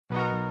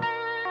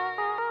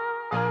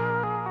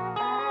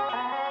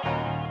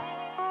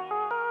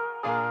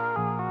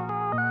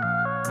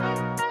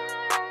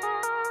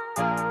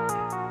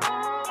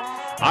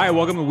All right,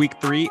 welcome to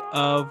week 3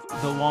 of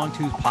the Long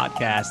Tooth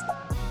podcast.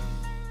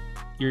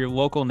 Your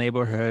local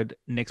neighborhood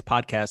Knicks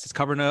podcast is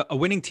covering a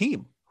winning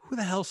team. Who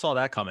the hell saw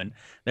that coming?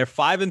 They're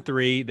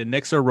 5-3. The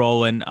Knicks are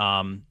rolling.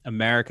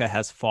 America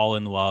has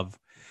fallen in love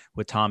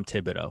with Tom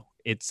Thibodeau.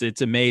 It's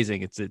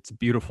amazing. It's a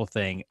beautiful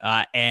thing.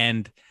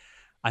 And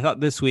I thought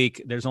this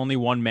week there's only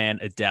one man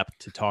adept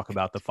to talk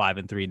about the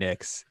 5-3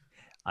 Knicks.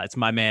 It's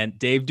my man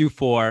Dave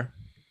Dufour,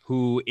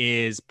 who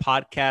is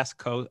podcast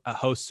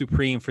host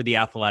supreme for The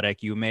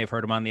Athletic. You may have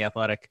heard him on The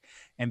Athletic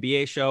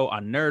NBA show,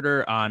 on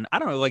Nerder, on, I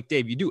don't know, like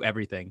Dave, you do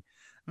everything.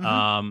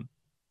 Mm-hmm.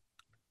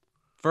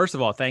 First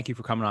of all, thank you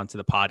for coming on to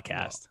the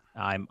podcast.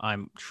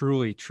 I'm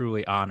truly,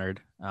 truly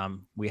honored.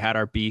 We had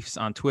our beefs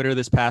on Twitter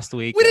this past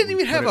week. We didn't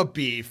even have a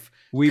beef.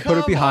 We put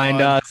it behind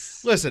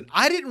us. Listen,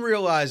 I didn't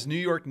realize New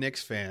York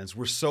Knicks fans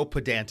were so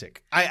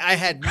pedantic. I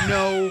had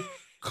no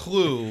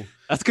clue.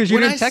 That's because you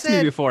didn't text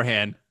me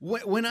beforehand.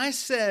 When I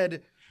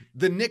said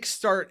the Knicks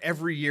start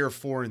every year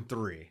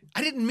 4-3,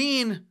 I didn't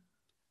mean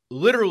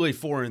literally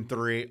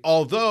 4-3,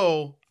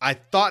 although I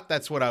thought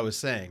that's what I was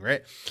saying,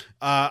 right?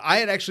 I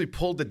had actually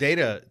pulled the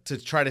data to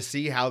try to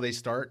see how they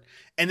start,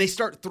 and they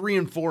start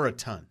 3-4 a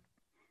ton.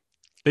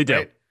 They do.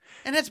 Right?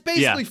 And that's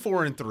basically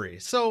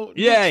 4-3. So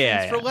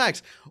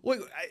relax.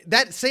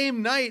 That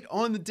same night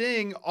on the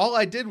Ding, all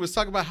I did was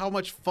talk about how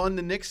much fun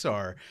the Knicks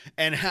are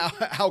and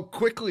how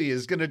quickly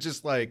is going to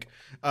just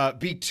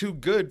be too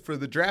good for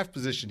the draft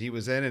position he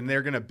was in, and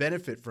they're going to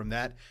benefit from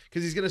that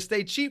because he's going to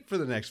stay cheap for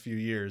the next few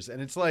years.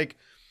 And it's like,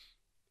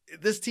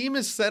 this team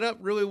is set up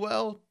really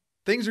well.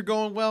 Things are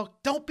going well.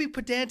 Don't be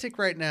pedantic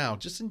right now.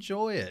 Just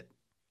enjoy it.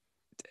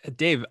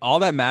 Dave, all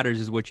that matters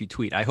is what you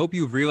tweet. I hope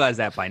you've realized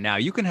that by now.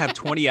 You can have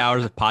 20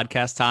 hours of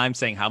podcast time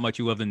saying how much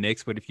you love the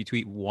Knicks, but if you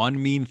tweet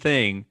one mean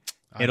thing,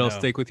 it'll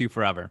stick with you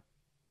forever.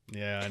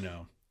 Yeah, I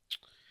know.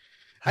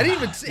 I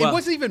didn't even. It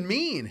wasn't even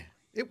mean.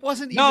 It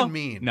wasn't even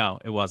mean. No,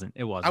 it wasn't.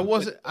 It wasn't. I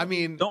wasn't. I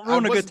mean, don't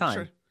ruin a good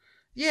time.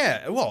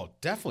 Yeah, well,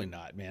 definitely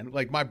not, man.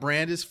 Like, my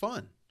brand is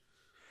fun.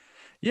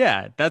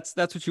 Yeah, that's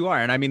what you are.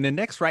 And I mean, the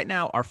Knicks right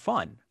now are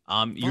fun.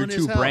 Your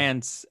two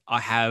brands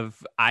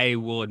I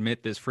will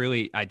admit this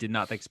freely, I did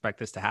not expect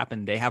this to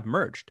happen. They have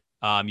merged.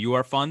 You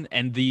Are Fun,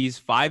 and these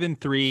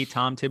 5-3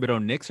 Tom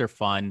Thibodeau Knicks Are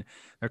Fun.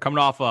 They're coming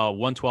off a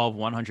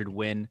 112-100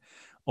 win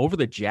over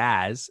the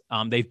Jazz.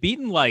 They've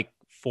beaten like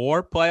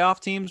 4 playoff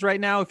teams right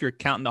now, if you're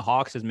counting the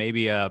Hawks as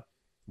maybe a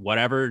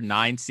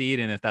 9 seed,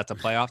 and if that's a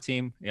playoff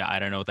team. Yeah, I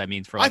don't know what that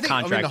means for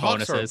contract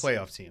bonuses. The Hawks are a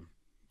playoff team.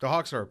 The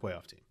Hawks are a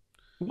playoff team.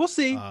 We'll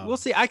see. We'll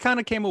see. I kind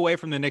of came away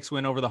from the Knicks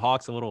win over the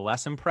Hawks a little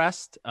less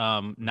impressed,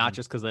 not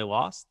just because they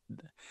lost,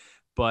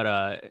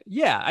 but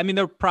yeah, I mean,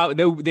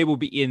 they will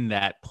be in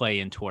that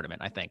play-in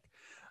tournament, I think.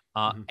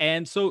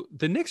 And so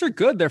the Knicks are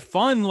good. They're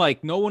fun.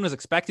 Like, no one was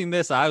expecting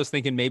this. I was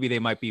thinking maybe they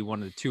might be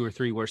one of the 2 or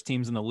 3 worst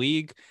teams in the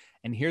league,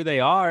 and here they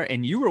are.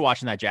 And you were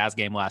watching that Jazz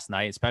game last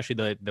night,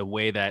 especially the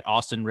way that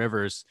Austin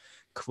Rivers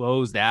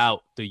closed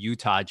out the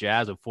Utah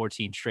Jazz with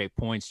 14 straight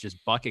points,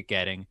 just bucket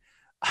getting.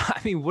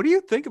 I mean, what do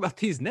you think about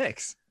these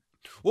Knicks?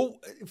 Well,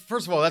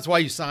 first of all, that's why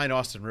you signed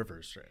Austin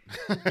Rivers,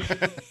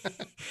 right?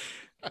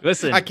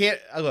 Listen, I can't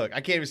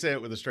even say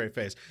it with a straight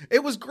face.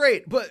 It was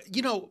great, but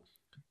no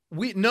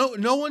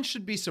one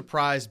should be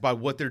surprised by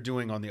what they're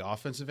doing on the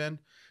offensive end.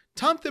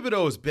 Tom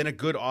Thibodeau has been a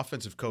good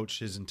offensive coach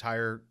his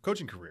entire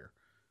coaching career,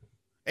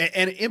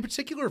 and in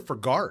particular for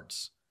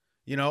guards.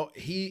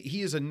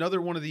 He is another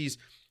one of these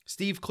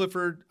Steve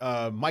Clifford,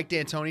 Mike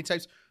D'Antoni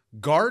types.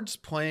 Guards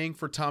playing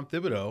for Tom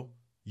Thibodeau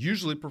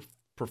usually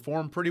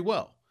perform pretty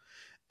well.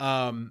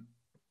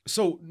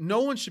 So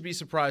no one should be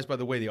surprised by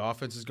the way the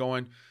offense is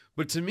going.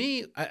 But to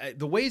me,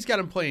 the way he's got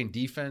him playing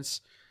defense,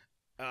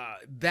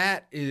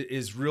 that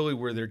is really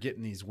where they're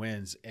getting these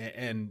wins.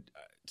 And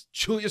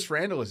Julius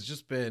Randle has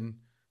just been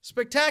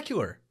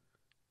spectacular.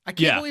 I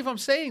can't believe I'm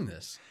saying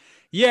this.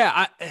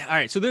 Yeah. All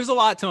right. So there's a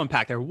lot to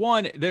unpack there.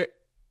 One,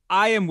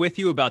 I am with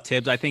you about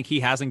Tibbs. I think he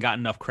hasn't gotten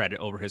enough credit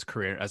over his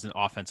career as an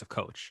offensive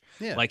coach.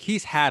 Yeah. Like,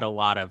 he's had a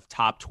lot of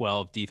top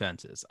 12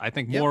 defenses. I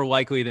think more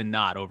likely than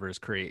not over his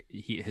career,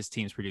 his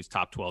teams produced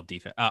top 12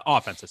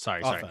 offenses.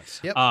 Sorry.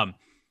 Yep.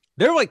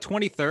 They're like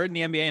 23rd in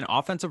the NBA in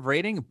offensive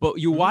rating, but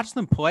you watch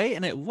them play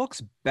and it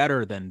looks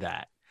better than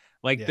that.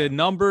 Like, the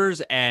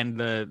numbers and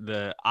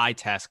the eye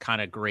test kind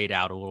of grade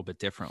out a little bit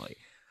differently.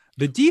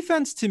 The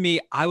defense, to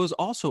me, I was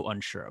also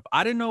unsure of.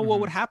 I didn't know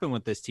what would happen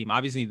with this team.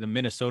 Obviously, the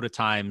Minnesota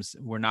times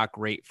were not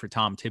great for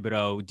Tom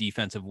Thibodeau,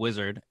 defensive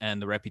wizard, and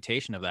the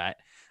reputation of that.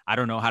 I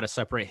don't know how to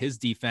separate his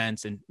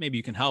defense, and maybe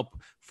you can help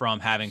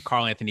from having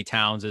Karl Anthony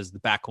Towns as the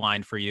back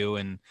line for you,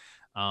 and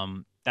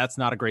that's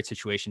not a great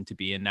situation to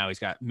be in. Now he's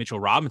got Mitchell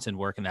Robinson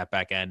working that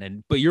back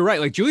end. But you're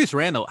right, like, Julius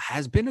Randle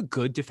has been a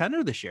good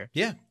defender this year.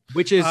 Yeah.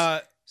 Which is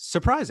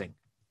surprising.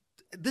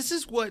 This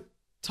is what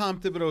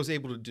Tom Thibodeau is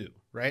able to do,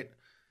 right?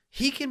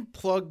 He can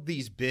plug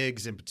these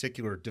bigs in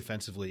particular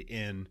defensively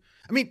in.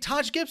 I mean,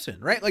 Taj Gibson,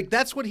 right? Like,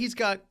 that's what he's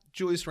got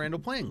Julius Randle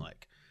playing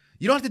like.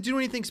 You don't have to do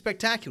anything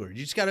spectacular.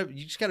 You just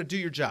gotta do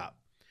your job.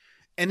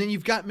 And then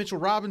you've got Mitchell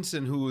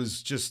Robinson, who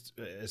is just,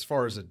 as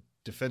far as a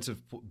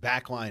defensive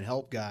backline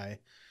help guy,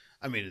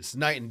 I mean, it's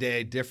night and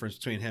day difference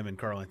between him and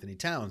Karl Anthony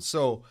Towns.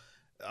 So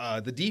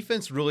the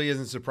defense really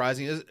isn't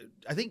surprising.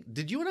 I think,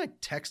 did you and I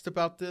text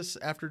about this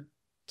after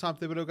Tom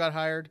Thibodeau got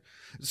hired?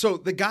 So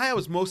the guy I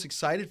was most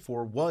excited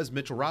for was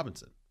Mitchell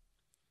Robinson.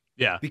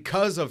 Yeah.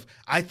 Because of,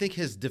 I think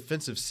his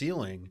defensive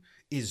ceiling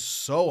is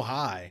so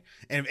high.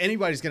 And if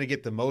anybody's going to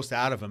get the most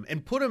out of him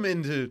and put him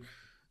into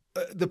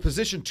the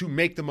position to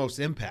make the most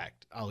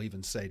impact, I'll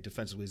even say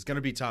defensively, is going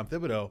to be Tom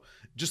Thibodeau,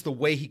 just the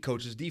way he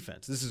coaches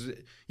defense. This is,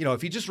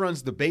 if he just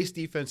runs the base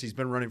defense he's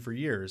been running for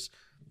years,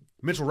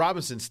 Mitchell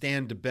Robinson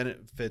stand to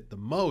benefit the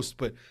most.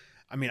 But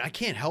I mean, I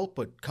can't help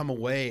but come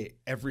away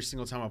every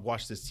single time I've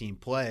watched this team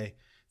play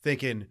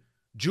thinking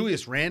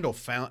Julius Randle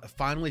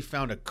finally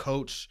found a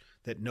coach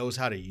that knows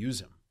how to use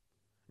him.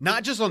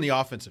 Not just on the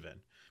offensive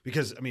end,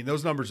 because, I mean,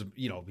 those numbers,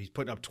 he's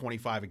putting up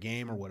 25 a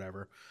game or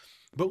whatever.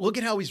 But look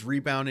at how he's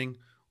rebounding.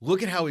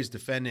 Look at how he's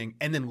defending.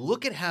 And then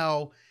look at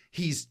how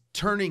he's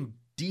turning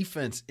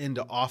defense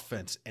into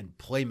offense and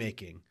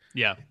playmaking.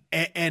 Yeah.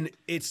 And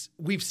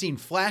we've seen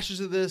flashes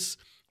of this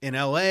in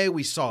LA.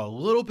 We saw a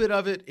little bit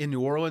of it in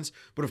New Orleans.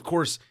 But of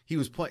course, he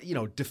was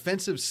playing,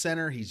 defensive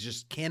center. He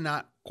just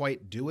cannot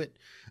quite do it.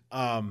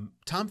 Tom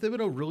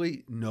Thibodeau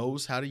really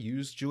knows how to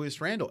use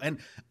Julius Randle. And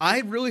I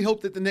really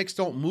hope that the Knicks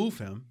don't move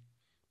him,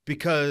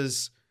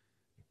 because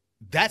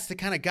that's the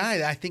kind of guy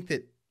that I think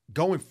that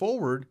going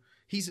forward,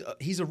 he's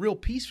a real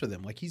piece for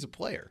them. Like, he's a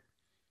player.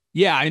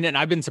 Yeah, I mean, and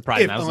I've been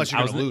surprised. Unless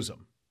you're going to lose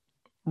him.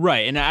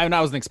 Right, and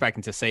I wasn't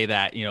expecting to say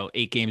that,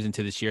 8 games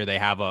into this year, they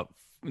have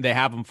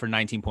them for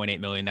 $19.8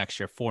 million next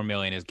year. $4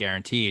 million is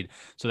guaranteed,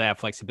 so they have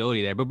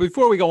flexibility there. But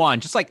before we go on,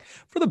 just like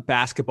for the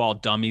basketball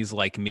dummies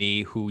like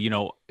me who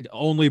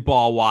only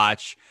ball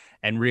watch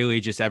and really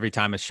just every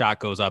time a shot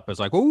goes up is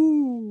like,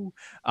 ooh,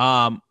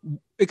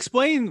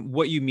 explain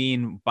what you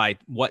mean by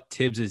what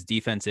Tibbs's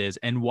defense is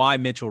and why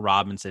Mitchell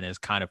Robinson is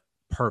kind of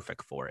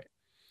perfect for it.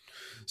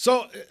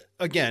 So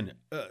again,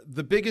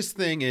 the biggest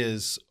thing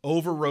is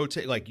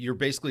over-rotate. Like, you're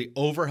basically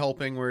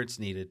over-helping where it's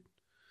needed,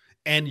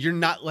 and you're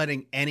not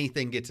letting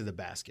anything get to the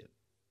basket,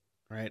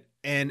 right?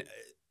 And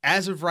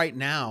as of right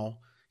now,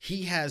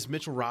 he has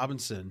Mitchell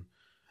Robinson,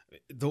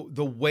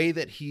 the way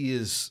that he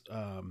is,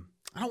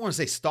 I don't want to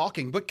say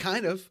stalking, but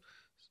kind of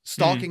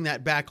stalking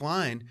that back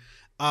line.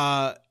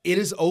 It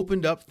has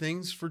opened up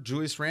things for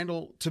Julius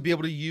Randle to be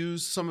able to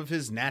use some of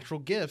his natural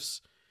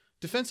gifts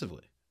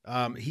defensively.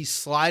 He's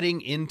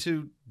sliding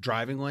into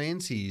driving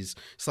lanes. He's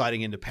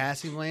sliding into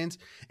passing lanes,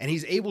 and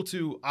he's able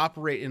to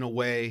operate in a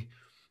way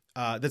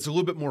that's a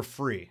little bit more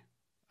free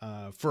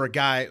for a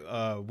guy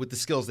with the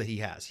skills that he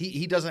has.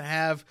 He doesn't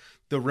have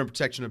the rim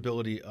protection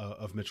ability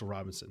of Mitchell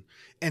Robinson.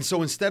 And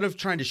so instead of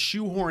trying to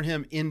shoehorn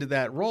him into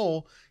that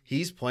role,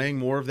 he's playing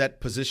more of that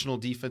positional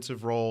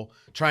defensive role,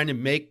 trying to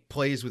make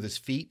plays with his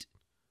feet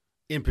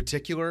in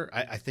particular,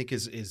 I think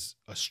is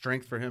a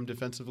strength for him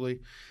defensively.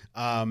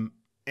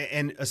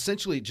 And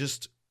essentially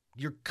just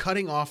you're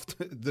cutting off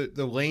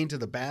the lane to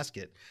the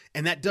basket,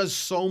 and that does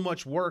so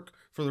much work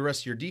for the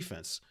rest of your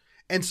defense.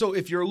 And so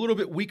if you're a little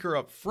bit weaker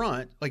up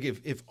front, like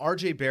if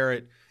RJ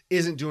Barrett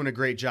isn't doing a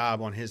great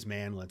job on his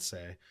man, let's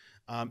say,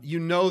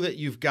 that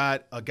you've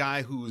got a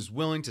guy who's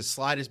willing to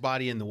slide his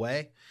body in the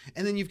way,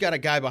 and then you've got a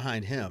guy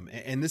behind him.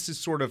 And this is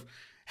sort of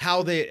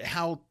how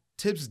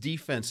Tibbs'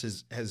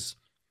 defense has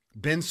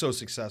been so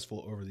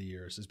successful over the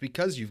years, is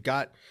because you've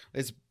got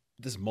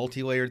this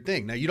multi-layered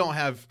thing. Now, you don't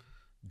have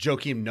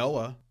Joakim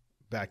Noah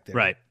back there.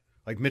 Right.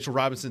 Like, Mitchell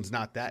Robinson's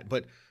not that,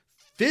 but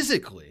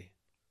physically,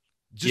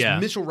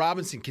 Mitchell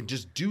Robinson can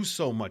just do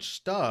so much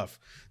stuff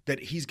that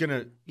he's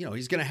going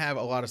to have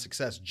a lot of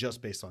success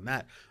just based on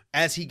that.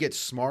 As he gets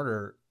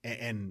smarter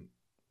and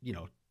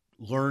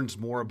learns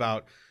more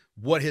about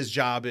what his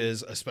job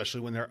is, especially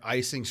when they're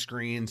icing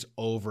screens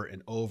over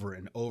and over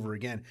and over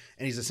again.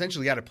 And he's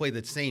essentially got to play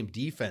the same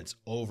defense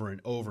over and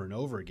over and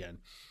over again.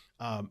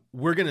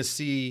 We're going to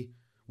see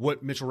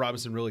what Mitchell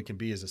Robinson really can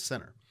be as a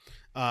center.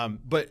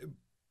 But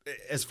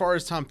as far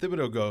as Tom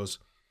Thibodeau goes,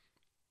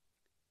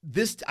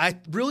 I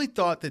really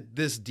thought that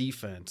this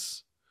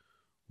defense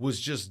was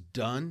just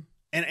done.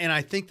 And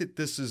I think that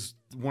this is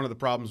one of the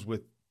problems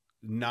with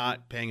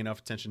not paying enough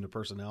attention to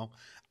personnel.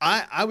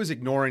 I was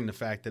ignoring the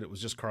fact that it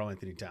was just Karl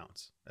Anthony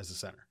Towns as a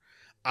center.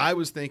 I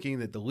was thinking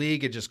that the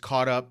league had just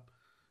caught up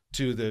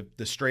to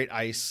the straight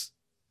ice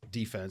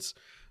defense.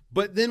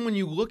 But then when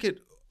you look at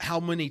how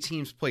many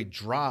teams play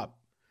drop,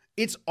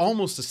 it's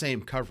almost the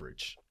same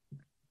coverage.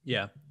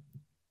 Yeah.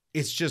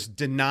 It's just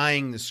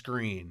denying the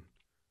screen,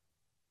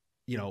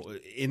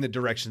 in the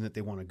direction that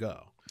they want to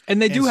go.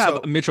 And they do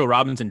have Mitchell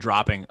Robinson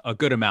dropping a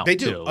good amount. They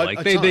do.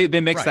 Too.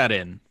 They mix that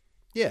in.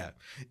 Yeah.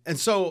 And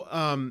so,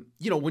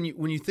 when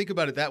you think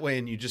about it that way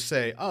and you just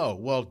say, oh,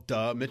 well,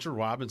 duh, Mitchell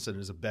Robinson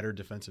is a better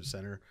defensive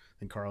center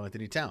than Karl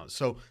Anthony Towns.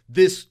 So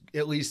this,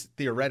 at least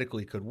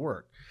theoretically, could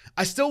work.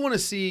 I still want to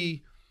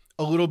see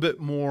a little bit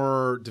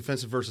more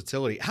defensive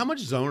versatility. How much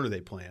zone are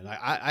they playing?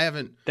 I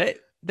haven't.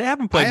 They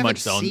haven't played much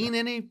zone. I haven't seen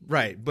any,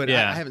 right? But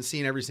yeah. I haven't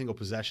seen every single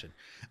possession.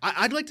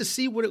 I'd like to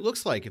see what it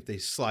looks like if they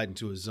slide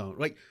into a zone,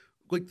 like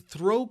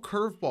throw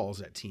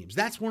curveballs at teams.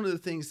 That's one of the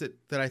things that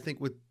I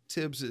think with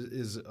Tibbs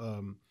is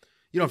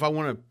if I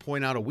want to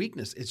point out a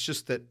weakness, it's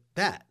just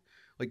that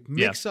like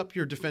mix up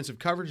your defensive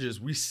coverages.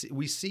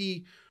 We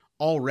see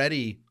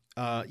already,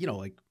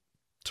 like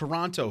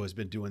Toronto has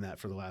been doing that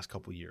for the last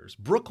couple of years.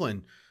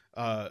 Brooklyn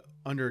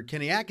under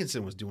Kenny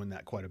Atkinson was doing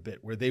that quite a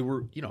bit, where they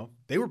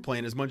were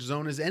playing as much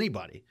zone as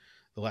anybody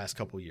the last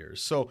couple of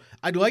years. So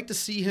I'd like to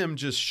see him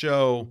just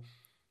show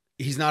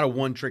he's not a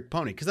one-trick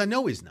pony, because I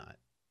know he's not.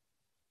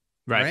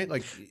 Right?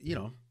 Like,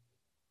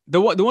 The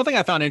one thing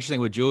I found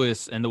interesting with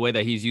Julius and the way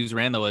that he's used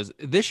Randle is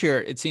this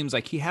year, it seems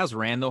like he has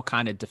Randle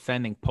kind of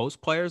defending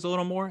post players a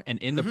little more and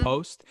in the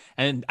post.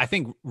 And I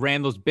think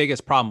Randle's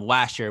biggest problem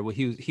last year,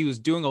 he was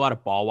doing a lot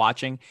of ball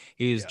watching.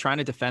 He was trying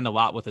to defend a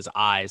lot with his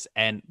eyes,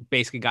 and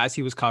basically guys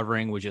he was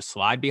covering would just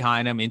slide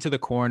behind him into the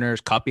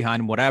corners, cut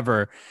behind him,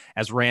 whatever,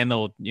 as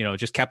Randle,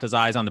 just kept his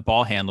eyes on the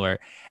ball handler.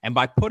 And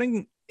by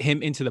putting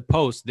him into the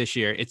post this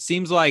year, it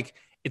seems like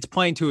it's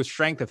playing to a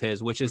strength of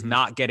his, which is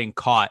not getting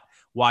caught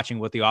watching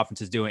what the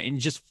offense is doing and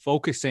just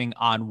focusing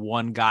on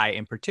one guy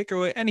in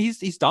particular. And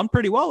he's done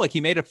pretty well. Like,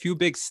 he made a few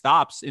big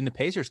stops in the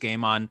Pacers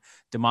game on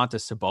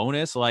Domantas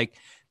Sabonis. Like,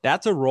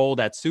 that's a role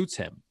that suits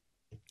him.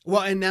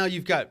 Well, and now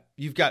you've got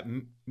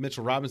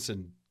Mitchell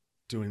Robinson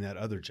doing that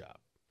other job,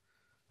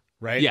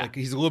 right? Yeah. Like,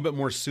 he's a little bit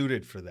more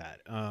suited for that.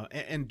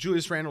 And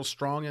Julius Randle's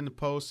strong in the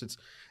post. It's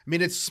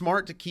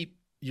smart to keep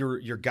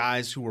your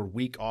guys who are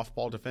weak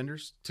off-ball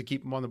defenders, to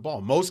keep them on the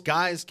ball. Most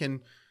guys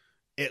can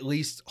at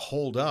least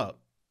hold up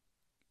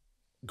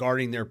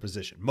guarding their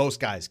position. Most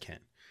guys can.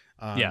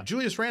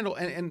 Julius Randle,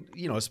 and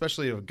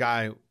especially a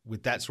guy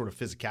with that sort of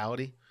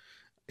physicality,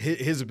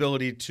 his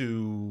ability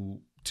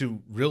to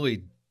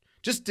really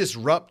just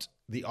disrupt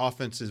the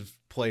offensive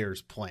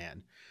player's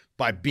plan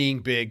by being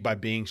big, by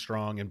being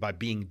strong, and by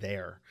being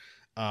there.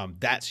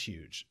 That's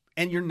huge.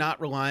 And you're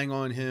not relying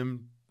on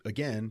him,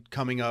 again,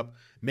 coming up,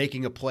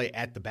 making a play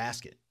at the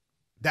basket.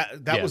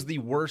 That was the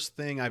worst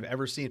thing I've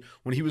ever seen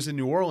when he was in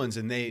New Orleans,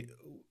 and they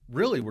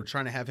really were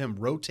trying to have him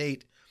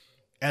rotate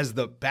as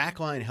the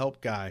backline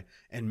help guy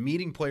and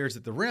meeting players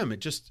at the rim.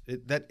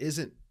 That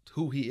isn't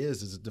who he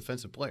is as a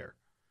defensive player.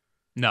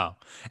 No.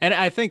 And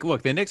I think,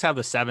 look, the Knicks have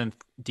the seventh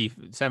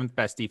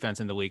best defense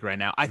in the league right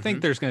now. I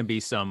think there's going to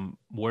be some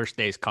worse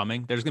days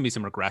coming. There's going to be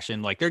some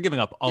regression. Like, they're giving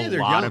up a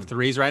lot of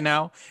threes right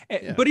now.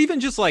 Yeah. But even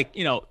just like,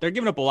 they're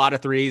giving up a lot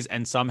of threes,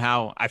 and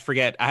somehow, I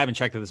forget, I haven't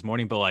checked it this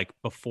morning, but like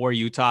before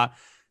Utah,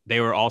 they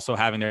were also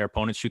having their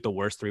opponents shoot the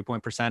worst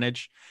 3-point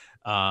percentage.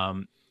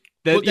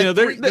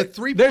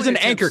 There's an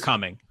anchor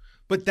coming.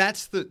 But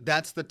that's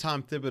the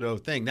Tom Thibodeau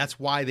thing. That's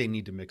why they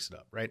need to mix it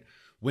up, right?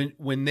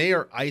 When they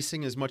are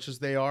icing as much as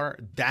they are,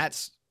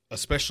 that's,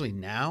 especially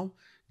now,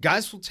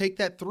 guys will take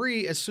that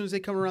three as soon as they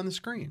come around the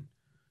screen.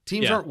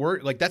 Teams aren't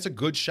worried. Like, that's a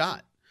good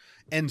shot.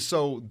 And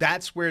so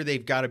that's where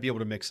they've got to be able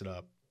to mix it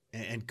up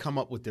and come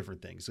up with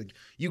different things. Like,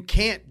 you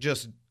can't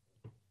just,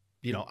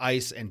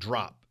 ice and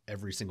drop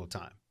every single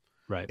time.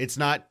 Right. It's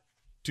not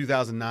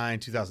 2009,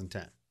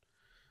 2010.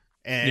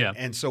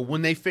 And so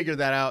when they figure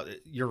that out,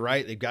 you're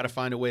right. They've got to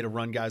find a way to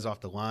run guys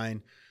off the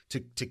line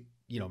to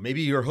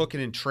maybe you're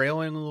hooking and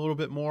trailing a little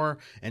bit more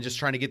and just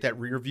trying to get that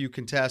rear view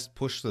contest,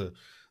 push the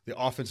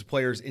offensive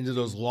players into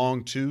those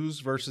long twos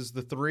versus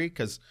the three,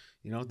 because,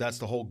 that's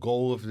the whole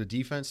goal of the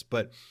defense.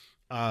 But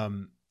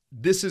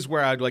this is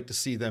where I'd like to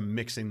see them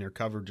mixing their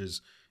coverages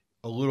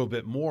a little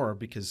bit more,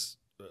 because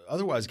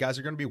otherwise guys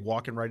are going to be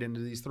walking right into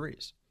these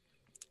threes.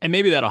 And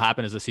maybe that'll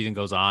happen as the season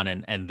goes on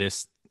and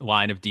this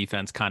line of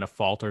defense kind of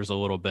falters a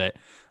little bit,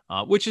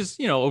 which is,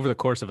 over the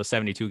course of a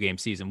 72-game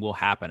season will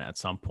happen at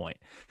some point.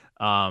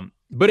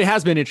 But it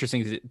has been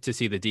interesting to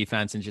see the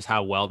defense and just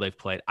how well they've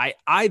played.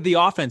 The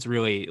offense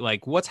really,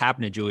 like, what's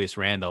happened to Julius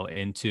Randle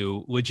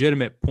into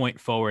legitimate point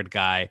forward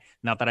guy.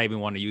 Not that I even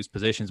want to use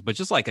positions, but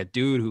just like a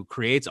dude who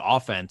creates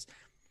offense.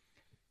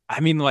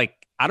 I mean, like,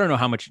 I don't know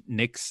how much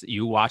Knicks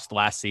you watched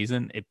last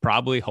season. It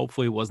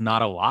hopefully was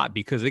not a lot,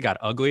 because it got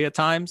ugly at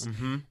times.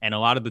 And a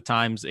lot of the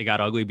times it got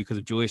ugly because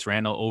of Julius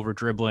Randle over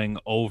dribbling,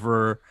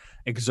 over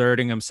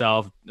exerting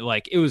himself.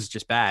 Like, it was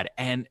just bad.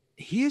 And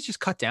he has just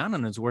cut down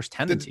on his worst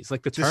tendencies.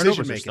 Like, the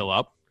turnovers are still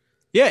up.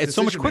 Yeah, it's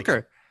so much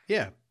quicker.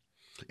 Yeah.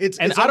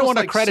 And I don't want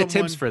to credit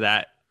Tibbs for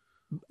that.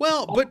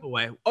 Well, but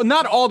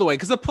not all the way,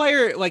 because the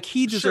player, like,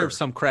 he deserves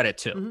some credit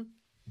too.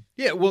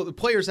 Yeah, well, the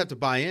players have to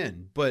buy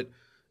in, but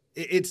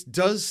it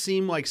does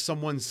seem like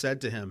someone said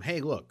to him, "Hey,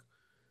 look,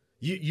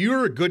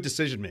 you're a good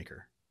decision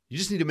maker. You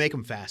just need to make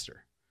them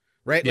faster."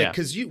 Right? Yeah.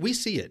 Because we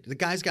see it. The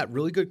guy's got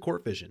really good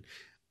court vision.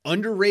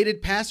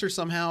 Underrated passer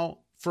somehow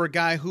for a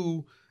guy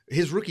who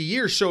his rookie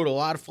year showed a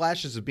lot of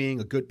flashes of being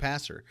a good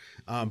passer.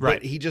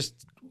 But he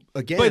just,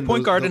 again, played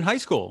point guard in high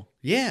school.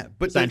 Yeah,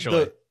 but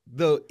essentially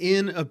the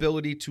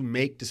inability to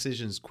make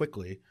decisions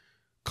quickly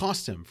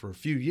cost him for a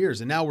few years.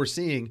 And now we're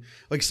seeing,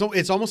 like, so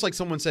it's almost like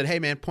someone said, "Hey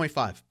man,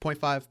 0.5,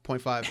 0.5,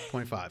 0.5,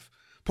 0.5,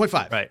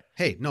 0.5. Right.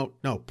 Hey, no,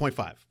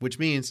 0.5, which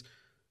means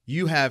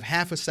you have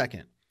half a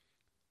second.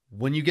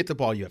 When you get the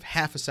ball, you have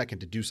half a second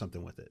to do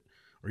something with it.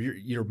 or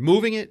you're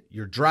moving it,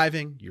 you're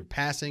driving, you're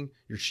passing,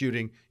 you're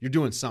shooting, you're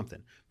doing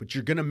something, but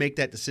you're going to make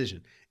that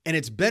decision. And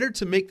it's better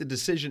to make the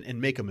decision and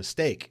make a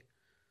mistake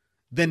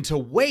than to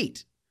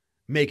wait,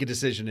 make a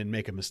decision and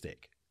make a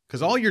mistake.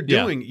 Because all you're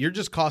doing, you're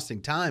just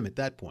costing time at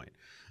that point.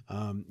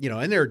 And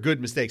there are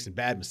good mistakes and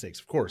bad mistakes,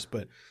 of course,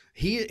 but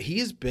he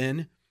has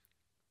been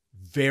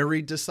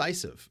very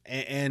decisive.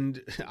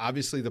 And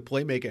obviously the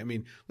playmaker, I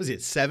mean, was he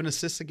at 7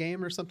 assists a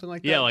game or something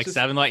like that? Yeah, like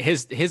 7. Like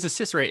his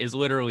assist rate is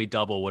literally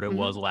double what it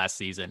was last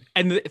season.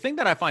 And the thing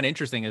that I find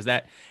interesting is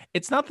that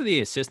it's not that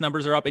the assist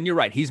numbers are up, and you're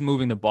right, he's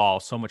moving the ball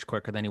so much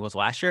quicker than he was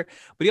last year,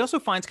 but he also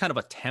finds kind of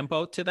a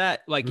tempo to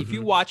that. Like if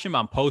you watch him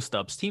on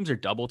post-ups, teams are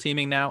double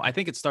teaming now. I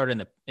think it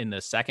started in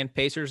the second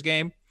Pacers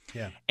game.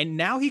 Yeah. And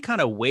now he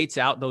kind of waits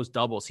out those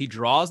doubles. He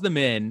draws them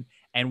in,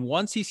 and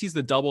once he sees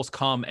the doubles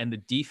come and the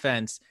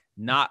defense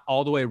not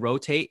all the way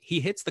rotate,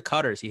 he hits the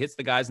cutters, he hits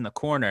the guys in the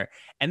corner.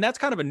 And that's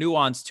kind of a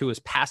nuance to his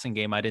passing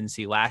game I didn't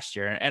see last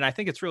year. And I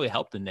think it's really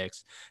helped the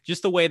Knicks.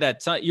 Just the way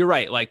that you're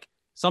right. Like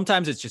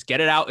sometimes it's just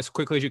get it out as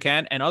quickly as you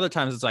can. And other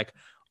times it's like,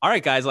 all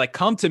right, guys, like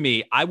come to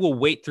me. I will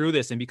wait through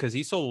this. And because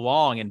he's so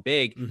long and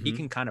big, he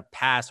can kind of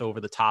pass over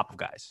the top of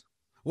guys.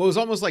 Well, it was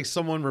almost like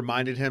someone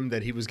reminded him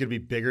that he was going to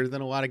be bigger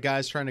than a lot of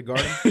guys trying to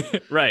guard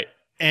him. Right.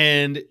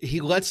 And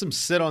he lets him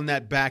sit on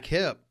that back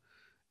hip.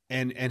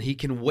 And he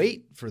can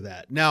wait for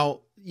that.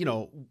 Now,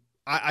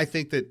 I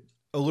think that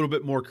a little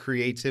bit more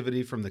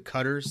creativity from the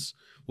cutters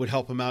would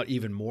help him out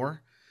even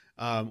more.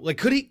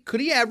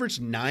 Could he average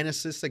 9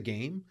 assists a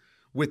game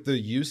with the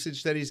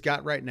usage that he's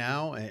got right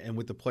now and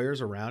with the players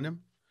around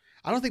him?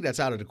 I don't think that's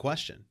out of the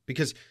question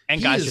because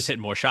guys just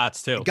hitting more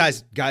shots too.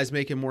 Guys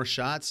making more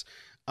shots.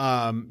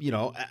 I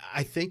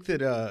think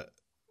that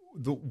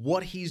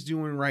what he's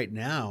doing right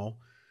now,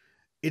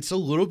 it's a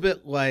little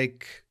bit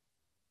like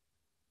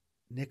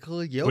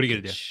Nikola Jokic. What are you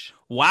gonna do?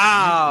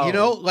 Wow.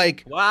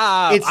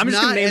 Wow. I'm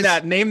just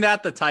gonna name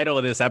that the title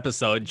of this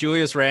episode.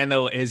 Julius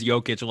Randle is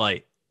Jokic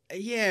light.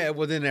 Yeah,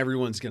 well then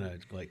everyone's gonna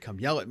come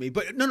yell at me.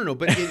 But no.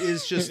 But it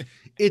is just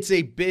it's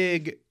a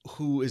big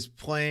who's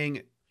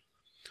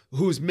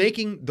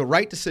making the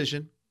right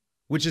decision,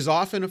 which is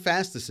often a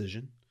fast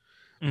decision,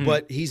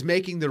 but he's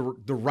making the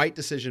right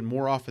decision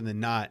more often than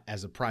not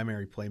as a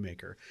primary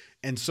playmaker.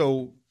 And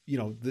so,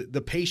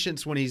 the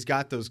patience when he's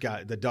got those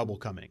guys, the double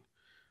coming.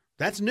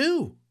 That's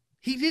new.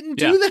 He didn't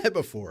do that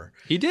before.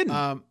 He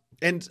didn't.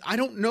 And I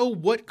don't know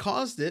what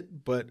caused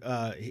it,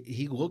 but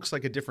he looks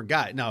like a different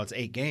guy. Now it's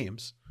 8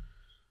 games,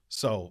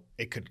 so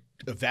it could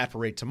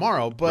evaporate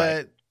tomorrow,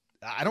 but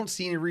I don't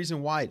see any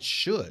reason why it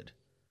should.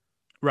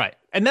 Right.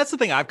 And that's the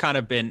thing I've kind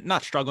of been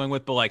not struggling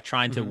with, but like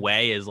trying to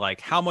weigh is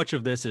like how much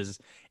of this is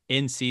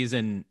in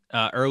season,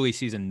 early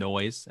season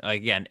noise.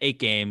 Again, 8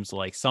 games,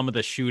 like some of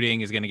the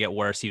shooting is going to get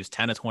worse. He was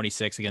 10 of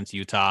 26 against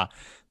Utah.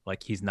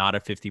 Like he's not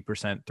a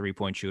 50%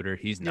 3-point shooter.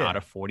 He's not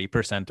a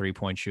 40%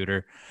 3-point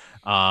shooter.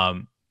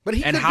 But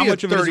he could be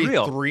much a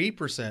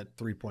 33%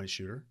 3-point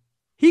shooter.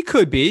 He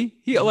could be.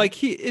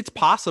 It's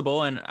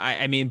possible. And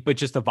I mean, but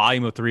just the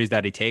volume of threes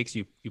that he takes,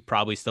 you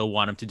probably still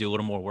want him to do a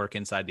little more work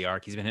inside the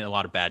arc. He's been hitting a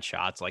lot of bad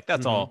shots. Like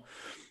that's all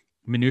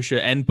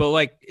minutia. But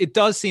like it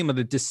does seem that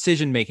the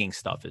decision-making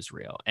stuff is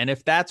real. And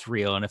if that's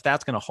real and if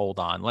that's going to hold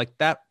on, like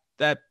that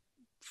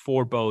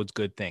forebodes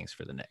good things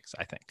for the Knicks,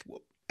 I think.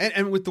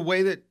 And with the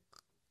way that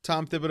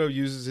Tom Thibodeau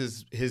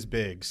uses his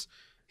bigs,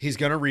 he's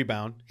going to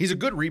rebound. He's a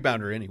good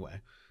rebounder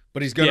anyway,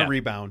 but he's going to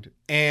rebound.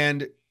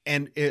 And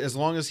as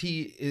long as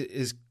he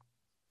is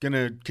going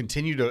to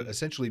continue to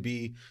essentially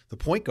be the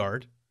point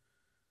guard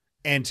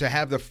and to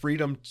have the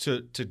freedom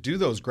to do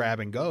those grab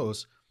and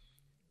goes,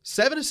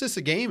 7 assists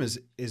a game is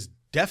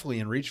definitely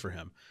in reach for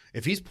him.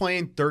 If he's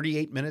playing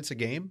 38 minutes a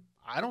game,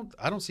 I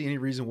don't see any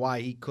reason why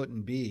he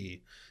couldn't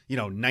be,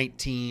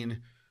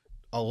 19,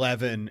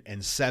 11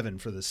 and 7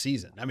 for the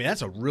season. I mean,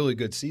 that's a really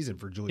good season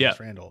for Julius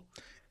Randle.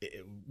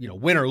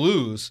 Win or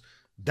lose,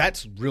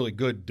 that's really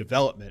good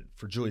development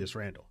for Julius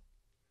Randle.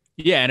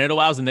 Yeah, and it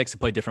allows the Knicks to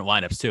play different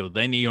lineups too.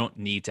 Then you don't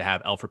need to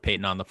have Elfrid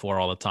Payton on the floor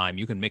all the time.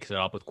 You can mix it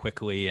up with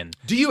Quickly and.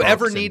 Do you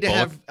ever need to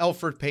have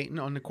Elfrid Payton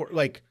on the court?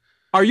 Like,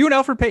 are you an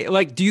Elfrid Payton?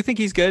 Like, do you think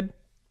he's good?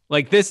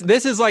 Like this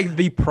is like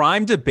the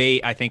prime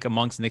debate I think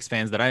amongst Knicks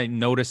fans that I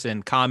notice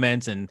in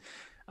comments and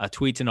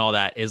tweets and all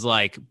that is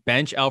like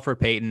bench Elfrid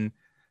Payton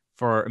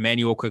for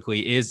Emmanuel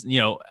Quickly. Is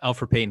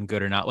Elfrid Payton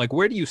good or not? Like,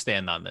 where do you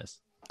stand on this?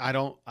 I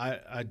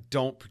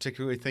don't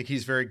particularly think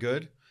he's very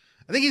good.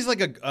 I think he's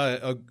like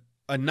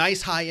a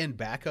nice high end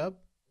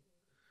backup,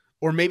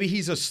 or maybe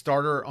he's a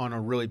starter on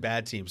a really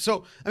bad team.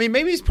 So I mean,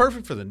 maybe he's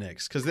perfect for the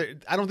Knicks because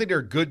I don't think they're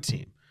a good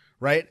team,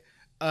 right?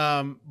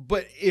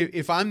 But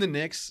if I'm the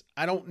Knicks,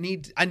 I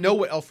know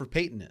what Elfrid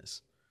Payton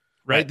is.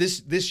 Right.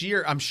 This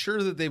year, I'm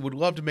sure that they would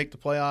love to make the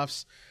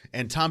playoffs,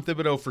 and Tom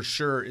Thibodeau for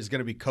sure is going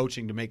to be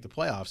coaching to make the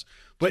playoffs.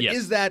 But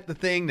is that the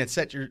thing that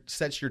sets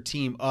your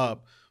team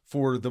up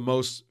for the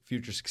most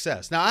future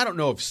success? Now, I don't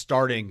know if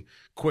starting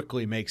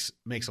Quickly makes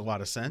a lot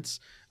of sense.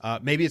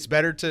 Maybe it's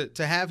better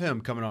to have him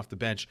coming off the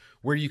bench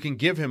where you can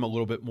give him a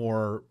little bit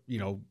more,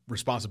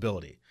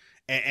 responsibility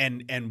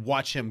and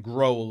watch him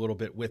grow a little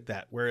bit with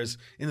that. Whereas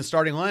in the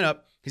starting lineup,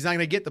 he's not going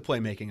to get the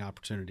playmaking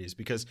opportunities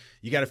because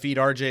you got to feed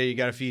RJ, you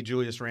got to feed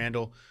Julius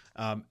Randle.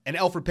 And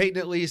Elfrid Payton,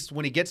 at least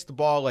when he gets the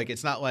ball, like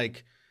it's not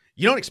like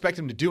you don't expect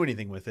him to do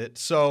anything with it.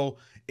 So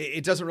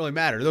it doesn't really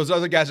matter. Those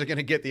other guys are going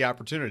to get the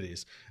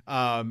opportunities.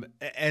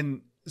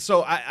 And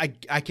so I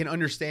can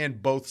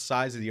understand both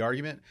sides of the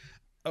argument.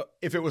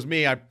 If it was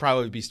me, I'd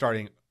probably be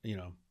starting,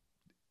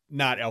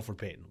 not Elfrid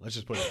Payton. Let's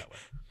just put it that way.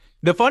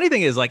 The funny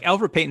thing is, like,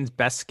 Elfrid Payton's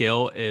best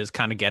skill is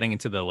kind of getting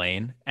into the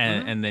lane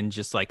and then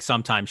just like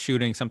sometimes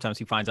shooting. Sometimes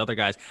he finds other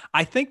guys.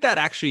 I think that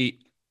actually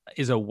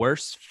is a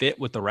worse fit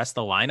with the rest of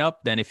the lineup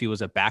than if he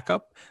was a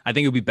backup. I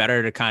think it would be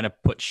better to kind of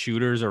put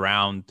shooters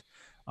around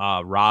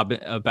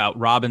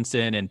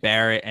Robinson and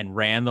Barrett and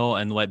Randall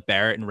and let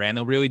Barrett and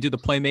Randall really do the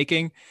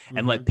playmaking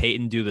and let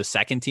Payton do the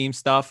second team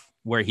stuff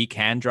where he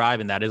can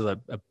drive. And that is a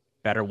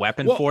better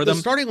weapon for them.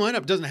 The starting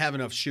lineup doesn't have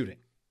enough shooting.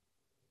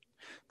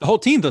 The whole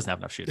team doesn't have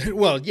enough shooting.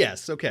 Well,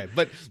 yes. Okay.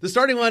 But the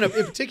starting lineup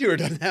in particular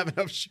doesn't have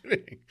enough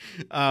shooting.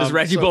 Does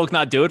Reggie Bullock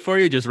not do it for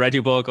you? Just Reggie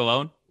Bullock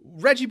alone?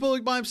 Reggie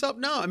Bullock by himself?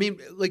 No. I mean,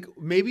 like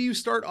maybe you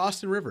start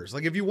Austin Rivers.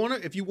 Like if you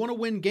want to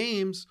win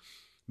games,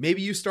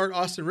 maybe you start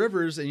Austin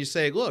Rivers and you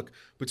say, look,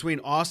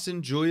 between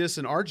Austin, Julius,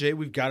 and RJ,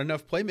 we've got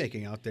enough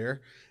playmaking out there.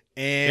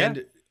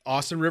 And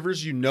Austin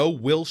Rivers,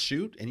 will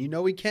shoot and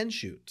he can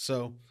shoot.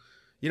 So,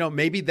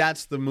 maybe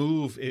that's the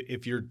move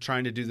if you're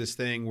trying to do this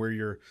thing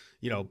where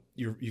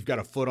you've got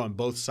a foot on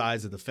both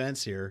sides of the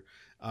fence here.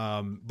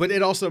 But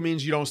it also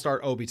means you don't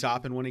start Obi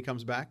Toppin when he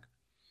comes back.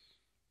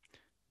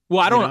 Well,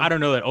 I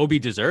don't know that Obi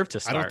deserved to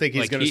start. I don't think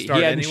he's going to start.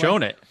 He hadn't anyway.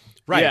 shown it.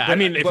 Right. Yeah,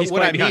 if he's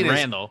playing behind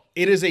Randall.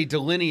 It is a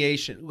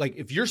delineation. Like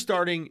if you're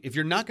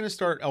not going to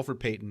start Elfrid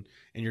Payton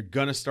and you're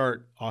going to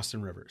start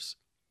Austin Rivers,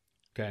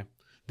 okay,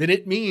 then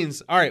it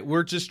means, all right,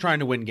 we're just trying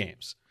to win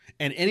games.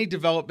 And any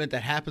development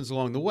that happens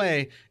along the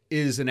way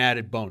is an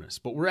added bonus.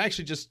 But we're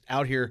actually just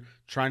out here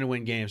trying to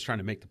win games, trying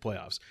to make the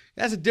playoffs.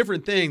 That's a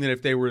different thing than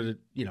if they were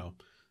to,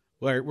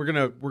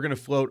 we're gonna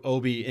float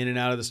Obi in and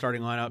out of the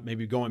starting lineup,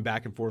 maybe going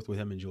back and forth with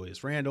him and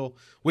Julius Randle,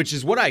 which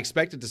is what I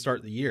expected to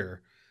start the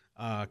year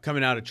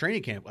coming out of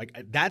training camp.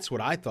 Like that's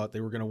what I thought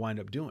they were going to wind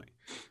up doing.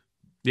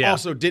 Yeah.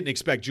 Also, didn't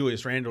expect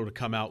Julius Randle to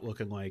come out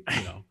looking like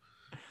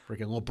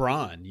freaking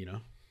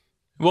LeBron.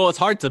 Well, it's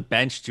hard to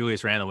bench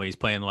Julius Randle when he's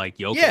playing like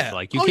Jokic. Yeah.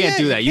 Like you can't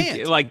do that. You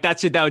can't. Like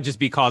that would just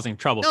be causing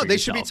trouble. No, for they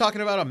yourself. should be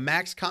talking about a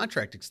max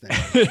contract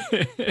extension.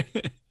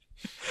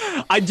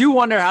 I do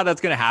wonder how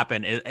that's going to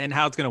happen and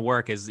how it's going to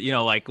work is,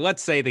 like,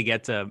 let's say they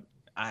get to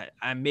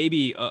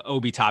maybe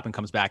Obi Toppin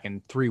comes back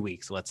in 3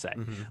 weeks, let's say.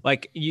 Mm-hmm.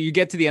 Like you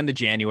get to the end of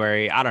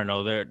January. I don't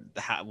know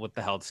what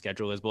the hell the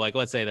schedule is, but like,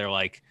 let's say they're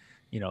like,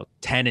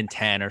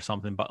 10-10 or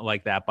something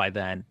like that by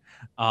then.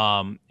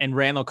 And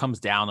Randall comes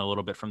down a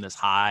little bit from this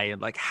high.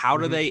 And like, how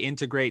do they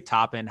integrate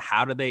Toppin?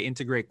 How do they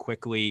integrate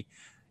quickly?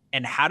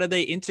 And how do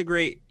they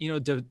integrate,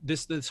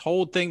 this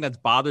whole thing that's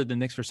bothered the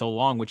Knicks for so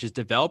long, which is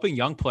developing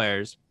young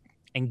players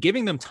and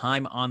giving them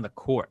time on the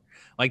court.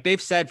 Like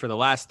they've said for the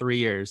last 3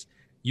 years,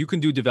 you can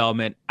do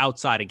development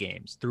outside of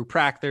games, through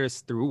practice,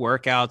 through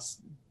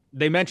workouts.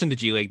 They mentioned the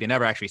G League. They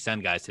never actually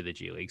send guys to the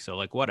G League. So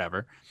like,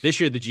 whatever. This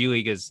year, the G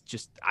League is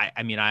just, I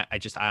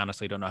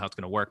honestly don't know how it's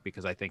going to work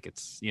because I think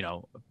it's,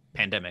 a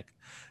pandemic.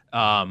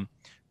 But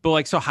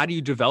like, so how do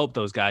you develop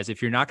those guys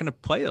if you're not going to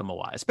play them a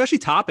lot? Especially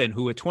Toppin,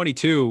 who at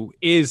 22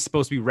 is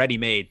supposed to be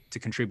ready-made to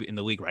contribute in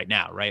the league right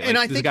now, right? Like, and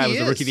I think this guy was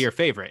the Rookie of the Year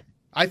favorite.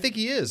 I think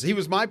he is. He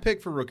was my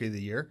pick for Rookie of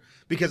the Year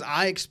because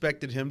I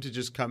expected him to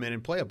just come in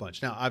and play a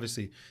bunch. Now,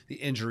 obviously, the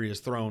injury has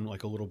thrown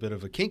like a little bit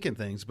of a kink in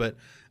things, but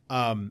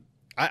I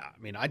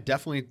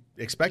definitely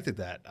expected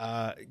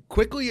that.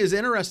 Quickly is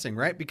interesting,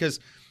 right?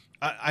 Because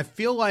I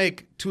feel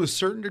like to a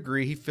certain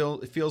degree, it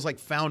feels like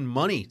found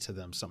money to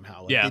them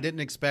somehow. Like they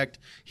didn't expect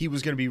he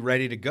was going to be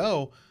ready to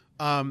go.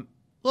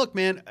 Look,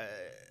 man,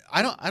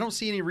 I don't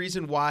see any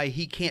reason why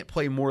he can't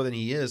play more than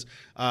he is.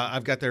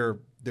 I've got their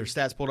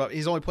stats pulled up.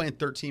 He's only playing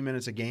 13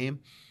 minutes a game.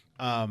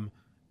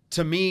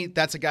 To me,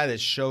 that's a guy that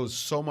shows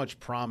so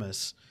much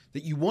promise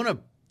that you want to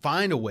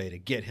find a way to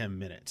get him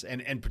minutes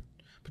and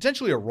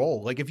potentially a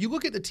role. Like if you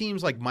look at the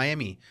teams like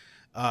Miami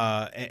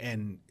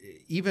and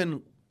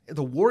even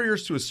the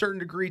Warriors to a certain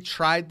degree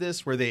tried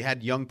this where they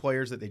had young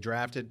players that they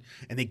drafted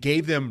and they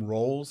gave them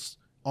roles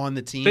on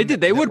the team. They did.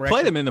 They would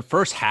play them in the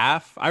first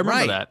half. I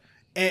remember that.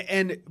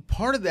 And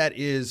part of that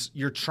is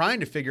you're trying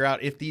to figure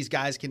out if these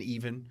guys can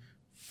even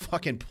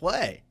fucking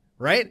play,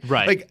 right?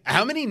 Right. Like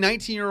how many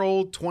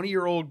 19-year-old,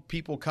 20-year-old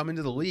people come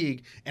into the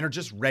league and are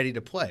just ready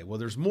to play? Well,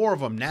 there's more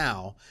of them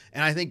now.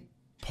 And I think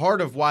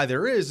part of why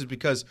there is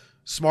because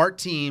smart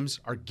teams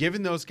are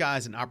giving those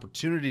guys an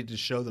opportunity to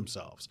show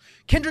themselves.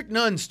 Kendrick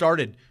Nunn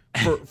started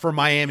for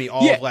Miami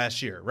all of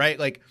last year, right?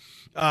 Like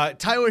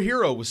Tyler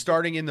Hero was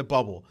starting in the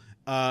bubble.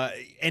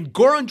 And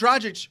Goran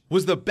Dragic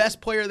was the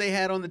best player they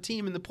had on the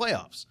team in the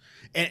playoffs.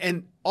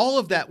 And all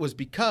of that was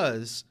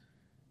because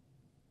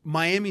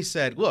Miami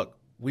said, look,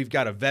 we've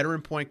got a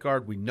veteran point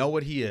guard. We know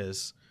what he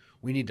is.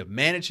 We need to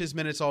manage his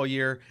minutes all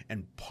year.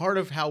 And part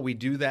of how we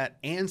do that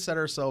and set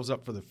ourselves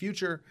up for the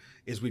future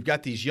is we've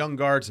got these young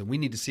guards and we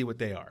need to see what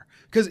they are.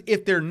 Because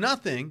if they're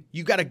nothing,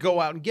 you got to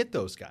go out and get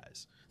those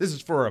guys. This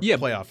is for a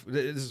playoff.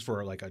 This is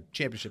for like a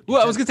championship.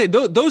 Well, I was going to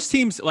say those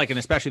teams, like, and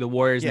especially the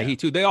Warriors and the Heat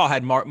too, they all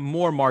had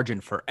more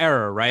margin for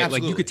error, right?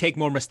 Absolutely. Like you could take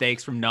more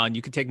mistakes from none.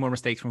 You could take more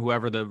mistakes from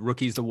whoever the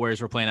rookies the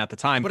Warriors were playing at the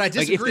time. But I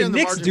disagree like, if on the the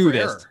Knicks margin do for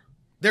this, error.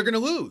 They're going to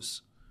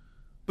lose.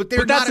 But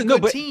they're not a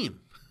good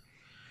team.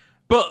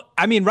 But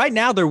I mean, right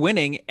now they're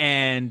winning,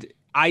 and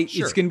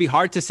it's going to be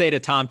hard to say to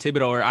Tom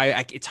Thibodeau,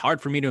 or it's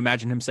hard for me to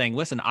imagine him saying,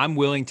 "Listen, I'm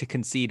willing to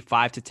concede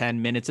 5 to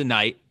 10 minutes a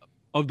night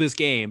of this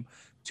game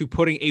to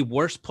putting a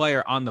worse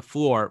player on the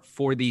floor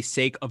for the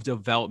sake of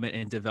development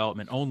and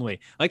development only."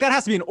 Like that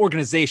has to be an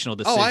organizational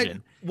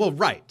decision.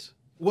 Right.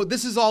 Well,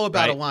 this is all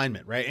about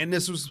alignment, right? And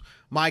this was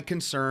my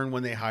concern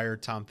when they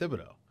hired Tom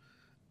Thibodeau.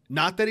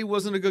 Not that he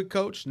wasn't a good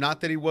coach,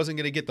 not that he wasn't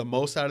going to get the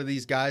most out of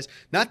these guys,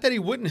 not that he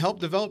wouldn't help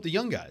develop the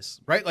young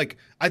guys, right? Like,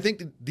 I think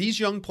that these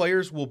young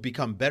players will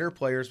become better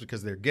players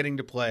because they're getting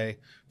to play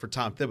for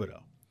Tom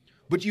Thibodeau.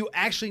 But you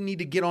actually need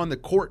to get on the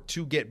court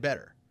to get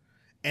better.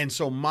 And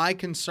so my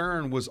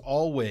concern was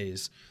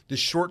always the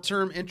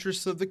short-term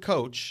interests of the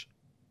coach.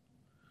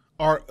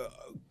 Are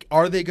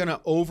they going to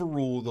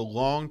overrule the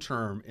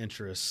long-term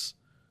interests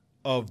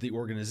of the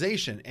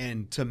organization?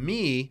 And to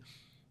me,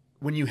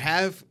 when you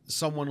have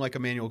someone like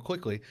Emmanuel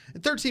Quickley,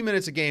 13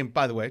 minutes a game,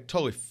 by the way,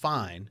 totally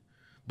fine.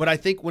 But I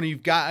think when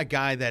you've got a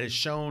guy that has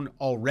shown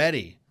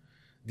already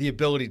the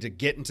ability to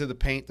get into the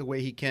paint the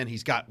way he can,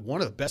 he's got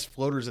one of the best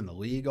floaters in the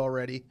league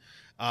already.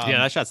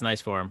 That shot's nice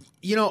for him.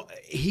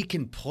 He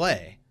can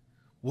play.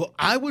 Well,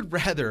 I would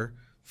rather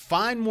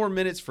find more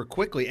minutes for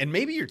Quickley, and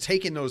maybe you're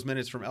taking those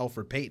minutes from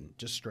Elfrid Payton,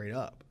 just straight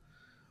up.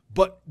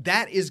 But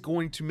that is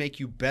going to make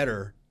you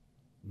better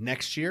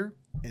next year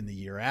and the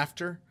year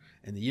after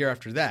and the year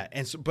after that.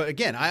 And so, but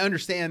again, I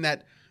understand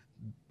that,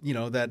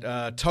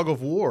 that tug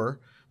of war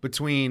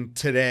between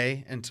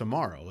today and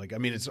tomorrow. Like, I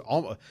mean, it's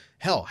almost,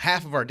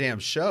 half of our damn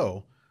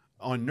show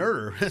on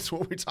Nerder, that's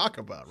what we talk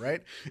about,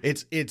 right?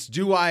 It's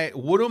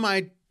what am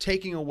I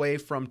taking away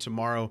from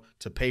tomorrow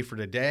to pay for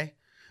today,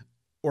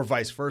 or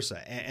vice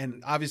versa?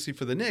 And obviously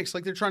for the Knicks,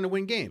 like, they're trying to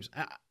win games.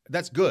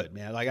 That's good,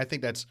 man. Like, I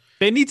think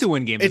they need to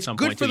win games at some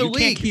point. It's good for the league.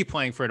 You can't keep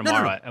playing for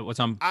tomorrow.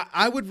 No.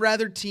 I would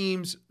rather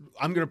teams.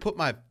 I'm going to put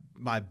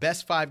my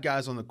best 5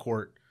 guys on the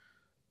court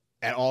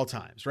at all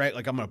times, right?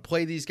 Like, I'm going to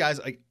play these guys.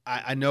 Like,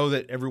 I know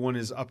that everyone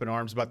is up in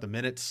arms about the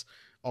minutes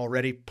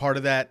already. Part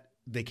of that,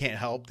 they can't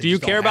help. Do you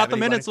care about the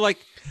minutes? Like,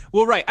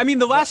 well, right. I mean,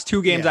 the last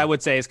 2 games I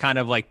would say is kind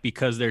of like,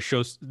 because they're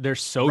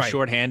so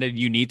shorthanded,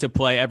 you need to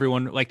play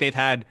everyone. Like, they've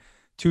had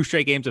 2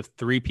 straight games of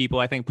 3 people,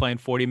 I think, playing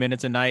 40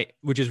 minutes a night,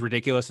 which is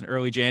ridiculous in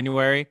early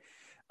January.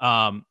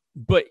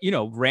 But,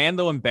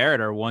 Randall and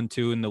Barrett are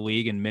 1-2 in the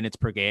league in minutes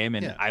per game.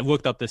 And I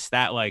looked up the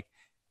stat, like,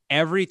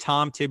 every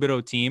Tom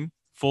Thibodeau team,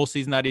 full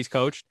season that he's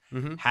coached,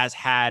 has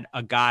had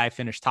a guy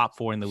finish top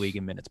 4 in the league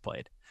in minutes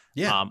played.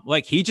 Yeah.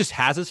 Like, he just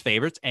has his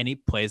favorites and he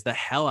plays the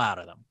hell out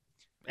of them.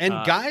 And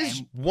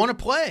guys want to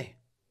play.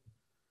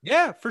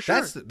 Yeah, for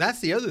sure. That's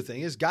the other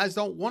thing is guys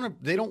don't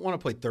want to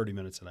play 30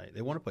 minutes a night.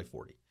 They want to play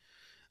 40.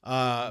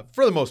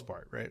 For the most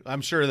part, right?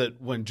 I'm sure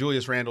that when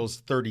Julius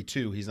Randle's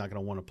 32, he's not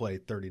going to want to play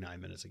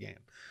 39 minutes a game.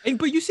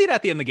 But you see it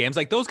at the end of the games.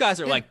 Like, those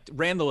guys are like,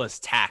 Randle is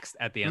taxed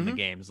at the end of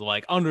the games.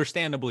 Like,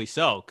 understandably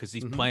so, because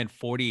he's playing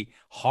 40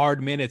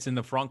 hard minutes in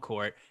the front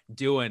court,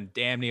 doing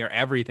damn near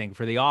everything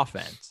for the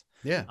offense.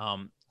 Yeah.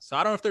 So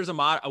I don't know if there's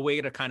a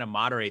way to kind of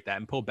moderate that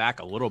and pull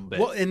back a little bit.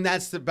 Well, and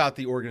that's about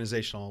the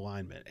organizational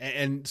alignment.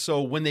 And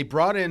so when they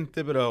brought in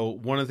Thibodeau,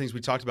 one of the things we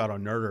talked about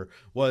on Nerder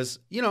was,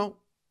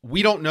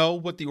 we don't know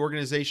what the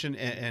organization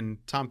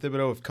and Tom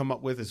Thibodeau have come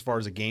up with as far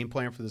as a game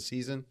plan for the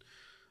season,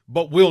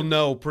 but we'll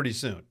know pretty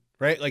soon,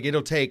 right? Like,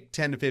 it'll take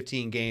 10 to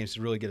 15 games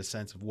to really get a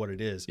sense of what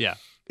it is. Yeah.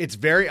 It's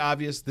very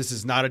obvious this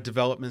is not a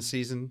development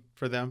season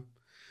for them,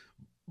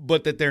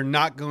 but that they're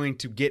not going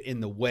to get in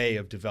the way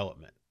of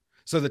development.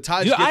 So the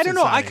Taj Gibson I don't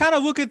know. signing, I kind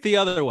of look at the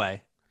other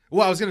way.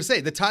 Well, I was going to say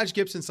the Taj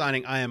Gibson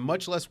signing, I am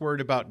much less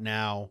worried about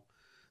now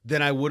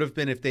than I would have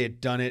been if they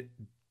had done it,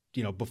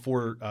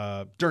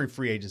 before during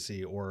free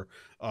agency or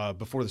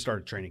before the start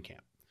of training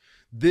camp.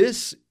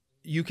 This,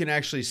 you can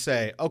actually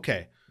say,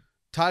 okay,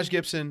 Taj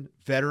Gibson,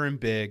 veteran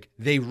big.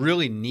 They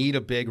really need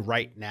a big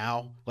right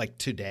now, like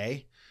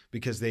today,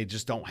 because they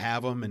just don't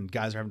have them and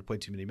guys are having to play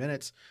too many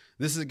minutes.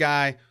 This is a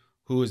guy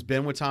who has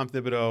been with Tom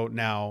Thibodeau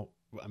now,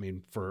 I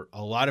mean, for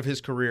a lot of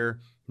his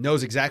career,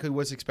 knows exactly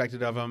what's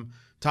expected of him.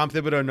 Tom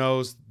Thibodeau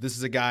knows this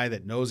is a guy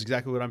that knows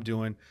exactly what I'm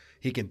doing.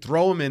 He can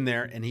throw him in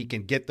there and he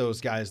can get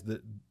those guys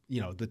the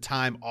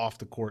time off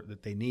the court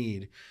that they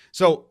need.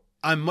 So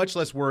I'm much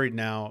less worried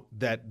now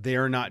that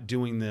they're not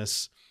doing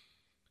this,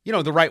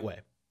 the right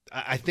way.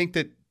 I think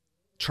that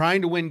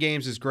trying to win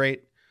games is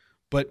great,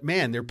 but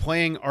man, they're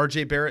playing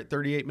RJ Barrett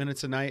 38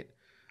 minutes a night.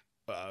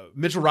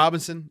 Mitchell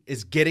Robinson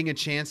is getting a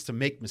chance to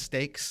make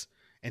mistakes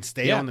and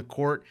stay on the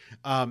court.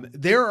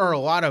 There are a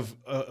lot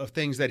of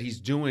things that he's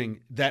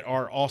doing that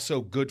are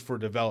also good for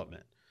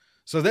development.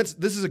 So this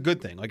is a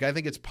good thing. Like, I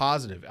think it's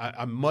positive.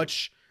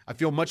 I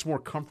feel much more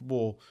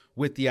comfortable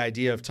with the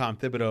idea of Tom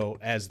Thibodeau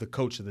as the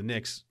coach of the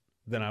Knicks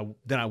than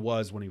I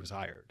was when he was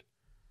hired.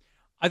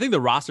 I think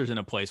the roster's in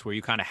a place where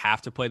you kind of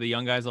have to play the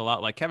young guys a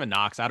lot. Like Kevin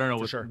Knox, I don't know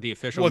what the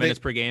official minutes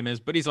per game is,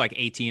 but he's like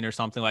 18 or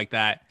something like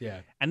that. Yeah.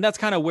 And that's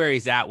kind of where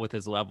he's at with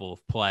his level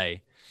of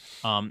play.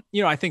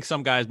 I think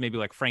some guys maybe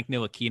like Frank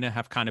Ntilikina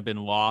have kind of been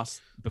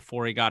lost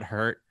before he got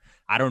hurt.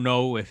 I don't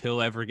know if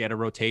he'll ever get a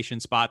rotation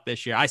spot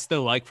this year. I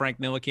still like Frank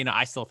Ntilikina.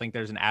 I still think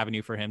there's an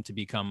avenue for him to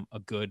become a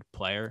good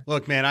player.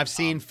 Look, man, I've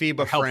seen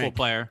FIBA helpful Frank.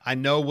 Player. I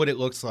know what it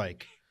looks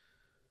like.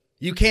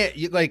 You can't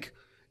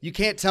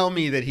tell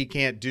me that he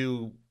can't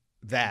do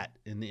that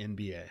in the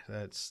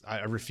NBA. I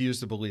refuse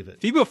to believe it.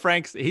 FIBA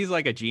Frank's, he's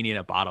like a genie in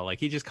a bottle. Like,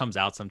 he just comes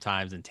out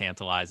sometimes and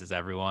tantalizes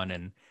everyone,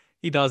 and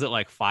he does it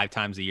like 5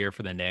 times a year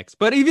for the Knicks.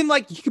 But even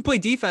like, he can play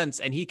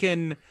defense and he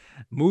can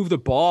move the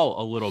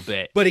ball a little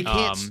bit. But he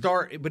can't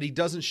start. But he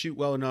doesn't shoot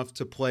well enough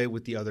to play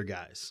with the other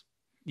guys.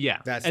 Yeah,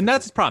 that's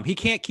his problem. He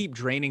can't keep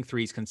draining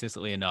threes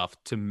consistently enough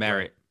to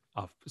merit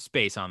a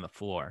space on the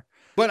floor.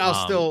 But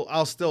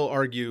I'll still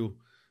argue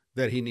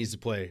that he needs to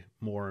play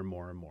more and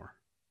more and more.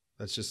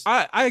 That's just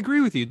I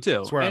agree with you too.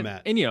 That's where I'm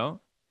at. And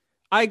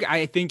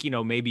I think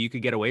maybe you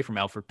could get away from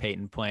Elfrid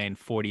Payton playing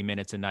 40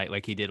 minutes a night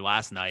like he did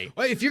last night.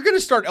 Well, if you're going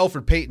to start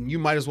Elfrid Payton, you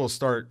might as well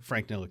start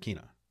Frank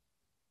Ntilikina.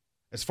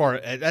 As far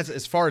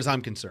as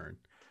I'm concerned,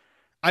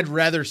 I'd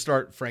rather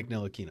start Frank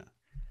Ntilikina.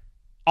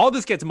 All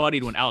this gets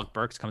muddied when Alec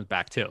Burks comes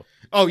back too.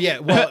 Oh yeah,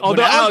 well,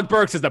 although Alec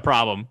Burks is the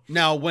problem.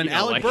 Now, when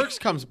Alec Burks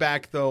comes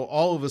back, though,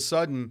 all of a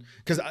sudden,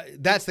 because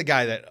that's the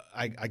guy that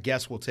I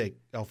guess will take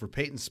Elfrid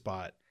Payton's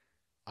spot.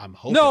 I'm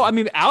hoping. No, I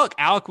mean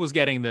Alec was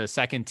getting the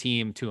second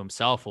team to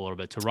himself a little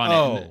bit to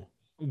run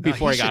it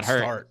before he got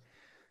hurt. Start.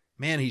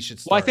 Man, he should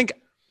start. Well,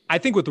 I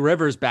think with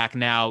Rivers back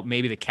now,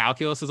 maybe the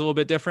calculus is a little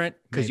bit different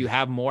because you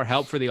have more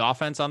help for the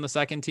offense on the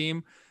second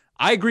team.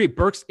 I agree.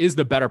 Burks is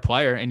the better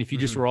player, and if you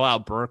just roll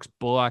out Burks,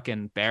 Bullock,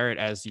 and Barrett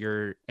as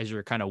your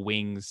kind of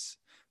wings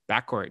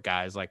backcourt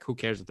guys, like who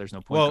cares if there's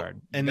no point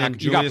guard? And then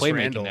you got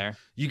playmaking there.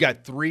 You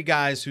got 3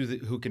 guys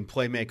who can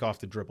play make off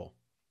the dribble.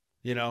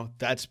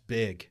 That's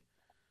big.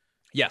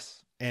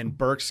 Yes. And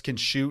Burks can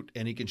shoot,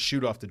 and he can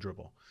shoot off the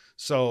dribble.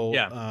 So,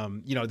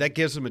 that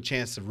gives him a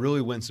chance to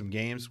really win some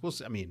games. We'll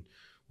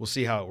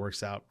see how it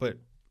works out. But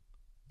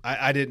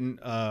I didn't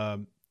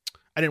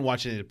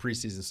watch any of the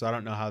preseason, so I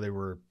don't know how they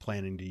were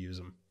planning to use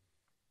him.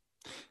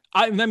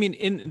 I mean,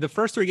 in the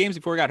first 3 games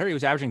before he got hurt, he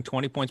was averaging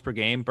 20 points per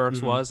game.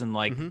 Burks was, and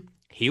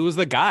he was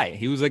the guy.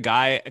 He was a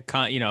guy,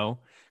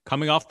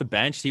 coming off the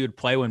bench. He would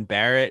play when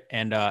Barrett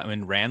and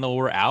Randall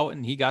were out,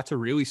 and he got to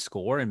really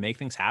score and make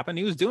things happen.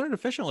 He was doing it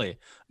efficiently.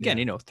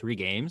 Again, 3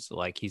 games,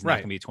 like he's not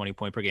going to be a 20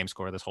 point per game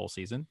scorer this whole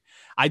season.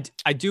 I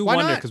do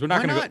wonder because we're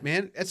not going to.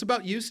 Man, it's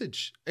about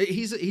usage.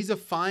 He's a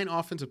fine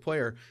offensive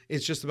player.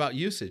 It's just about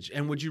usage.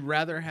 And would you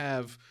rather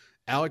have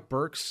Alec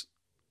Burks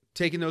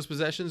taking those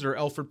possessions or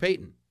Elfrid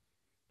Payton?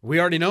 We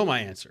already know my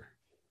answer.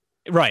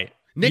 Right.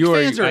 Knicks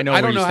fans I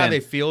don't know how they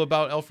feel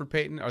about Elfrid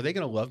Payton. Are they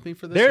going to love me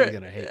for this? Or are they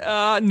going to hate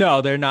me?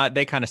 No, they're not.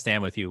 They kind of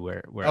stand with you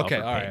where okay,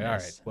 Elfrid Payton all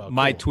is. right. Well,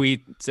 my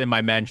tweets and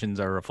my mentions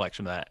are a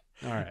reflection of that.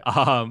 All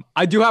right.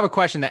 I do have a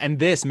question and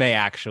this may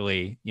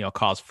actually,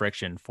 cause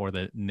friction for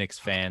the Knicks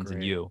fans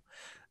and you,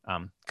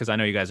 because I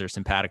know you guys are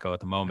simpatico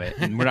at the moment,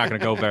 and we're not going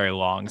to go very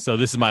long. So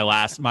this is my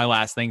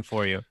last thing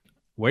for you.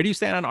 Where do you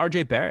stand on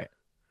RJ Barrett?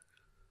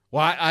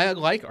 Well, I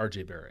like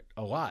RJ Barrett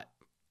a lot.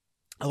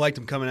 I liked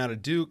him coming out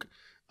of Duke.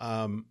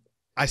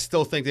 I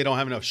still think they don't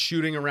have enough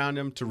shooting around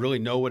him to really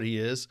know what he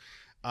is.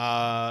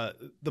 The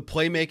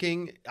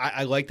playmaking,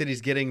 I like that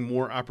he's getting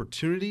more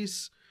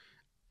opportunities.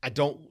 I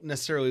don't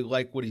necessarily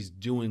like what he's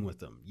doing with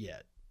them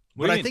yet,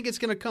 but I think it's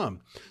going to come.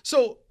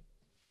 So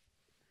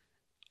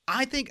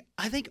I think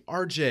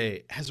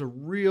RJ has a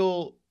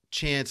real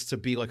chance to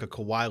be like a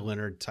Kawhi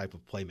Leonard type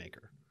of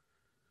playmaker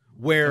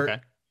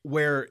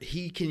where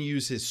he can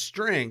use his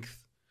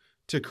strength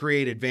to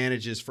create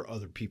advantages for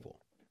other people.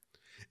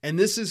 And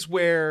this is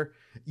where,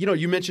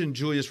 you mentioned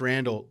Julius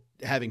Randle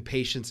having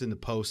patience in the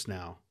post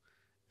now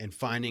and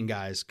finding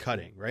guys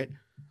cutting, right?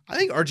 I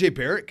think RJ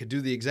Barrett could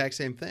do the exact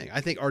same thing. I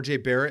think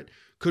RJ Barrett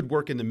could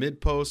work in the mid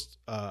post,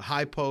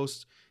 high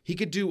post. He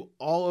could do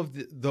all of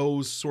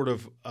those sort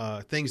of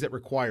things that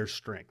require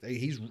strength.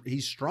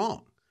 He's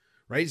strong,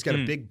 right? He's got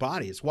a big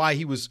body. It's why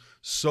he was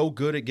so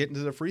good at getting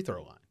to the free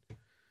throw line.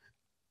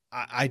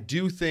 I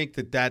do think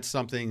that that's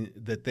something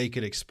that they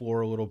could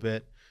explore a little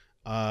bit.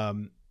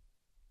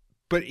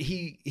 But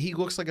he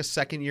looks like a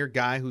second-year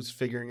guy who's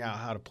figuring out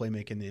how to play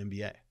make in the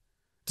NBA.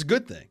 It's a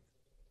good thing.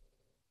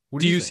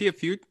 Do you see a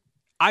few?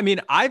 I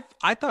mean, I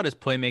thought his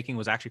playmaking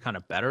was actually kind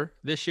of better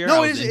this year.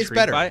 No, it's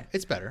better.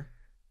 It's better.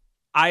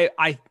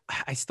 I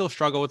still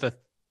struggle with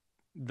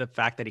the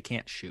fact that he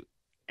can't shoot,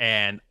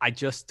 and I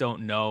just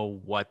don't know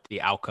what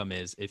the outcome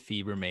is if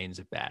he remains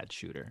a bad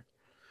shooter.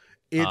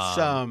 It's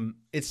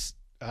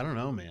I don't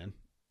know, man.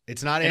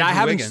 It's not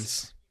Andrew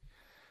Wiggins.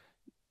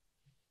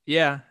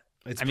 Yeah.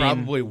 It's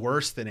probably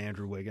worse than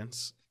Andrew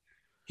Wiggins.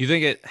 You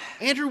think it?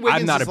 Andrew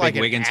Wiggins I'm not is a like big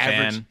Wiggins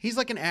fan. He's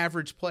like an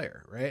average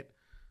player, right?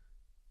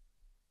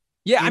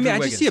 Yeah, Andrew I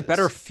just see a Wiggins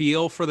better is.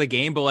 feel for the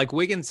game, but like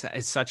Wiggins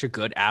is such a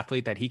good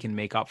athlete that he can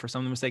make up for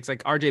some of the mistakes.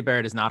 Like RJ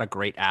Barrett is not a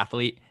great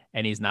athlete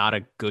and he's not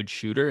a good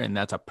shooter, and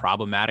that's a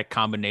problematic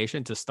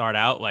combination to start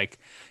out. Like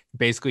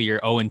basically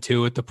you're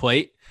 0-2 at the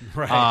plate.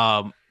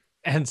 Right.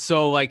 And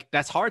so like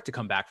that's hard to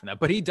come back from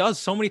that. But he does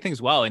so many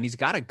things well and he's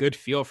got a good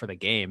feel for the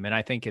game. And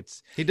I think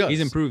He does.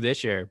 he's improved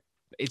this year.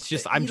 It's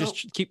just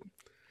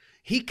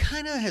he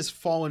kind of has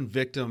fallen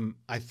victim,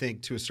 I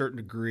think, to a certain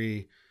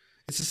degree.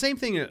 It's the same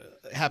thing that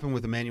happened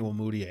with Emmanuel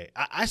Mudiay.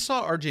 I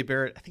saw RJ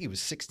Barrett, I think he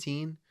was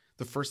 16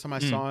 the first time I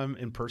saw him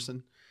in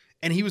person,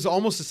 and he was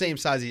almost the same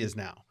size he is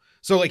now.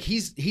 So like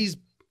he's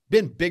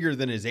been bigger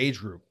than his age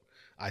group,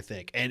 I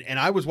think. And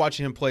I was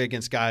watching him play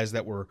against guys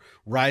that were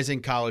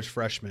rising college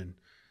freshmen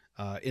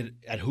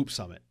at Hoop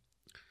Summit.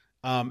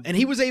 And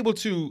he was able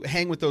to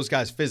hang with those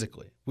guys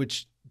physically,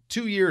 which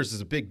 2 years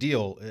is a big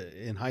deal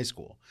in high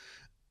school.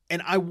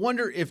 And I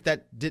wonder if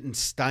that didn't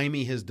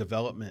stymie his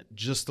development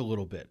just a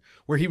little bit,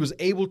 where he was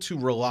able to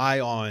rely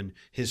on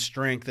his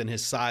strength and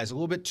his size a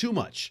little bit too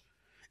much.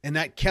 And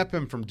that kept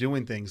him from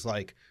doing things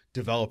like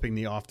developing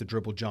the off the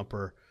dribble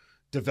jumper,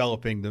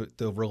 developing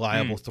the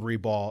reliable three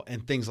ball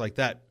and things like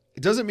that.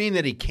 It doesn't mean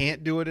that he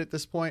can't do it at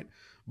this point,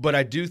 but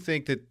I do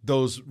think that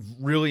those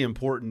really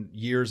important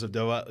years of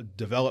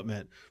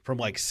development from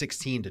like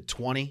 16 to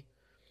 20,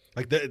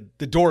 like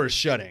the door is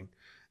shutting.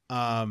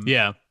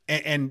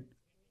 And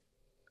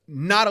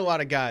not a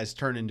lot of guys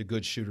turn into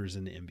good shooters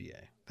in the NBA.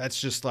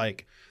 That's just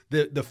like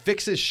the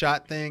fix his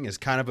shot thing is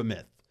kind of a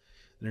myth.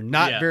 There are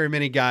not very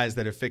many guys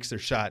that have fixed their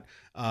shot.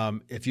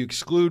 If you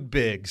exclude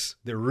bigs,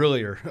 there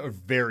really are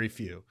very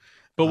few.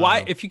 But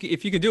why, if you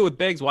can do it with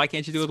bigs, why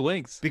can't you do it with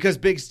wings? Because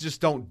bigs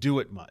just don't do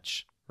it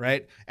much,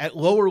 right? At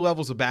lower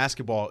levels of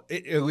basketball,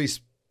 at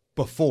least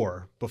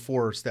before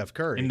Steph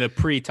Curry. In the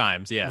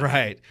pre-times, yeah.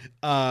 Right.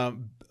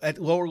 At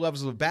lower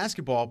levels of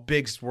basketball,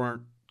 bigs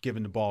weren't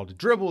given the ball to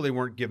dribble. They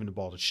weren't given the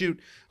ball to shoot.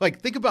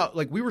 Like, think about,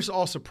 like, we were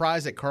all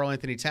surprised that Karl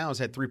Anthony Towns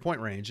had 3-point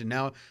range, and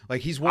now,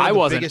 like, he's one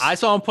of the biggest. I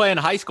saw him play in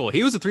high school.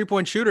 He was a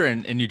 3-point shooter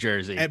in New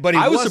Jersey. But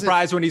I was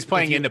surprised when he's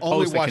playing in the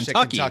post at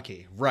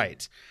Kentucky.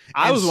 Right.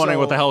 I was wondering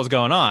what the hell was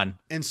going on.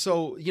 And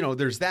so,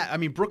 there's that. I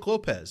mean, Brook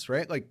Lopez,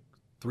 right? Like,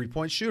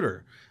 3-point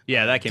shooter.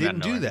 Yeah, that came out of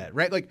nowhere. Didn't do that,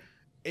 right? Like,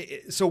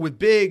 so with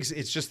bigs,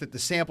 it's just that the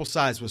sample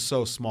size was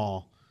so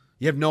small.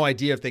 You have no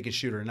idea if they can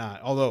shoot or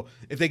not. Although,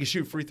 if they can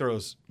shoot free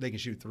throws, they can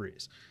shoot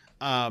threes.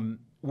 And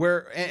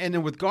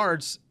then with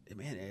guards,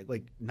 man,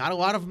 like not a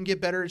lot of them get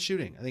better at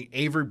shooting. I think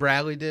Avery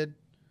Bradley did.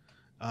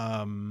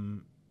 I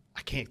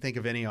can't think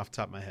of any off the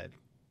top of my head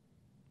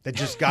that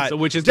just got so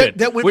which is good.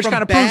 That went which from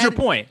kind of bad, proves your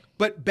point.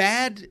 But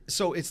bad,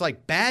 so it's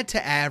like bad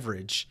to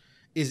average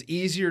is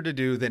easier to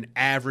do than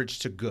average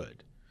to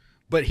good.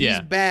 But he's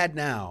bad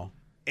now,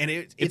 and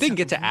if they can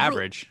get to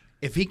average.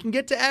 If he can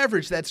get to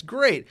average, that's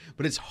great.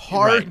 But it's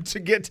hard to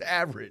get to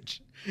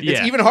average. Yeah.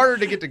 It's even harder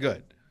to get to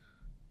good.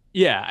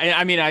 Yeah,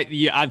 I mean,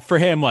 for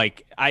him,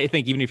 like I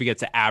think even if he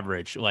gets to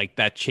average, like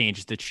that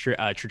changed the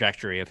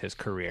trajectory of his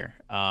career.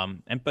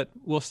 But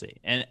we'll see.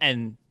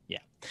 And yeah.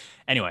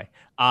 Anyway,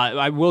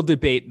 I will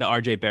debate the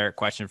RJ Barrett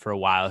question for a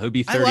while. He'll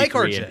be 33. I like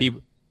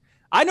RJ.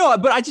 I know,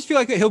 but I just feel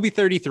like he'll be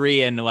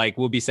 33 and like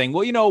we'll be saying,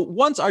 well,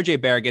 once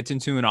RJ Barrett gets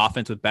into an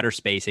offense with better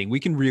spacing,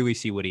 we can really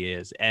see what he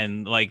is,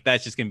 and like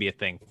that's just gonna be a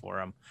thing for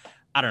him.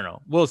 I don't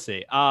know. We'll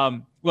see.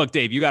 Look,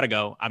 Dave, you got to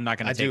go. I'm not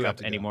going to take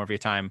up any more of your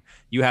time.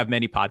 You have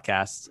many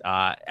podcasts.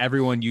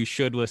 Everyone, you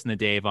should listen to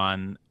Dave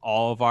on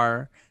all of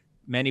our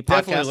many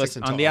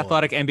podcasts on the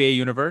Athletic NBA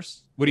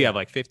universe. What do you have,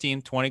 like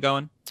 15, 20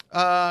 going?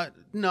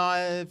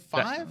 No,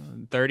 5?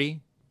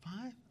 30?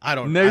 5? I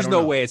don't know. There's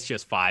no way it's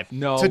just 5.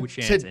 No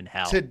chance in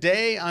hell.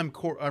 Today, I'm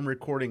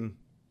recording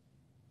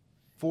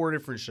 4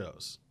 different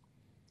shows.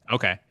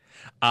 Okay.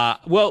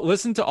 Well,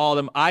 listen to all of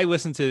them. I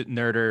listen to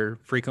Nerder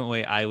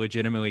frequently. I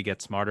legitimately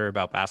get smarter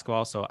about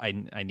basketball, so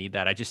I need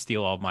that. I just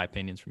steal all of my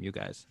opinions from you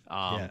guys.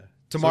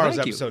 Tomorrow's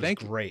episode is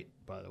great,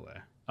 by the way.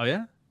 Oh,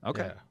 yeah?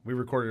 Okay. Yeah, we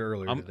recorded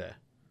earlier today.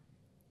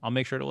 I'll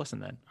make sure to listen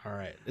then. All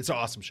right. It's an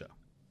awesome show.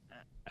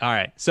 All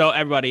right. So,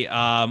 everybody,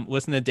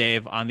 listen to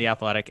Dave on the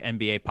Athletic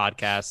NBA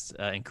podcast,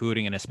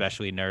 including and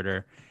especially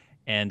Nerder.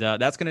 And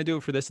that's going to do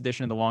it for this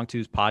edition of the Long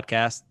Twos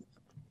podcast.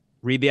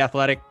 Read The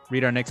Athletic,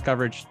 read our Knicks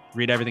coverage,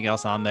 read everything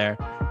else on there.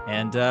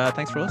 And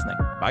thanks for listening.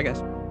 Bye, guys.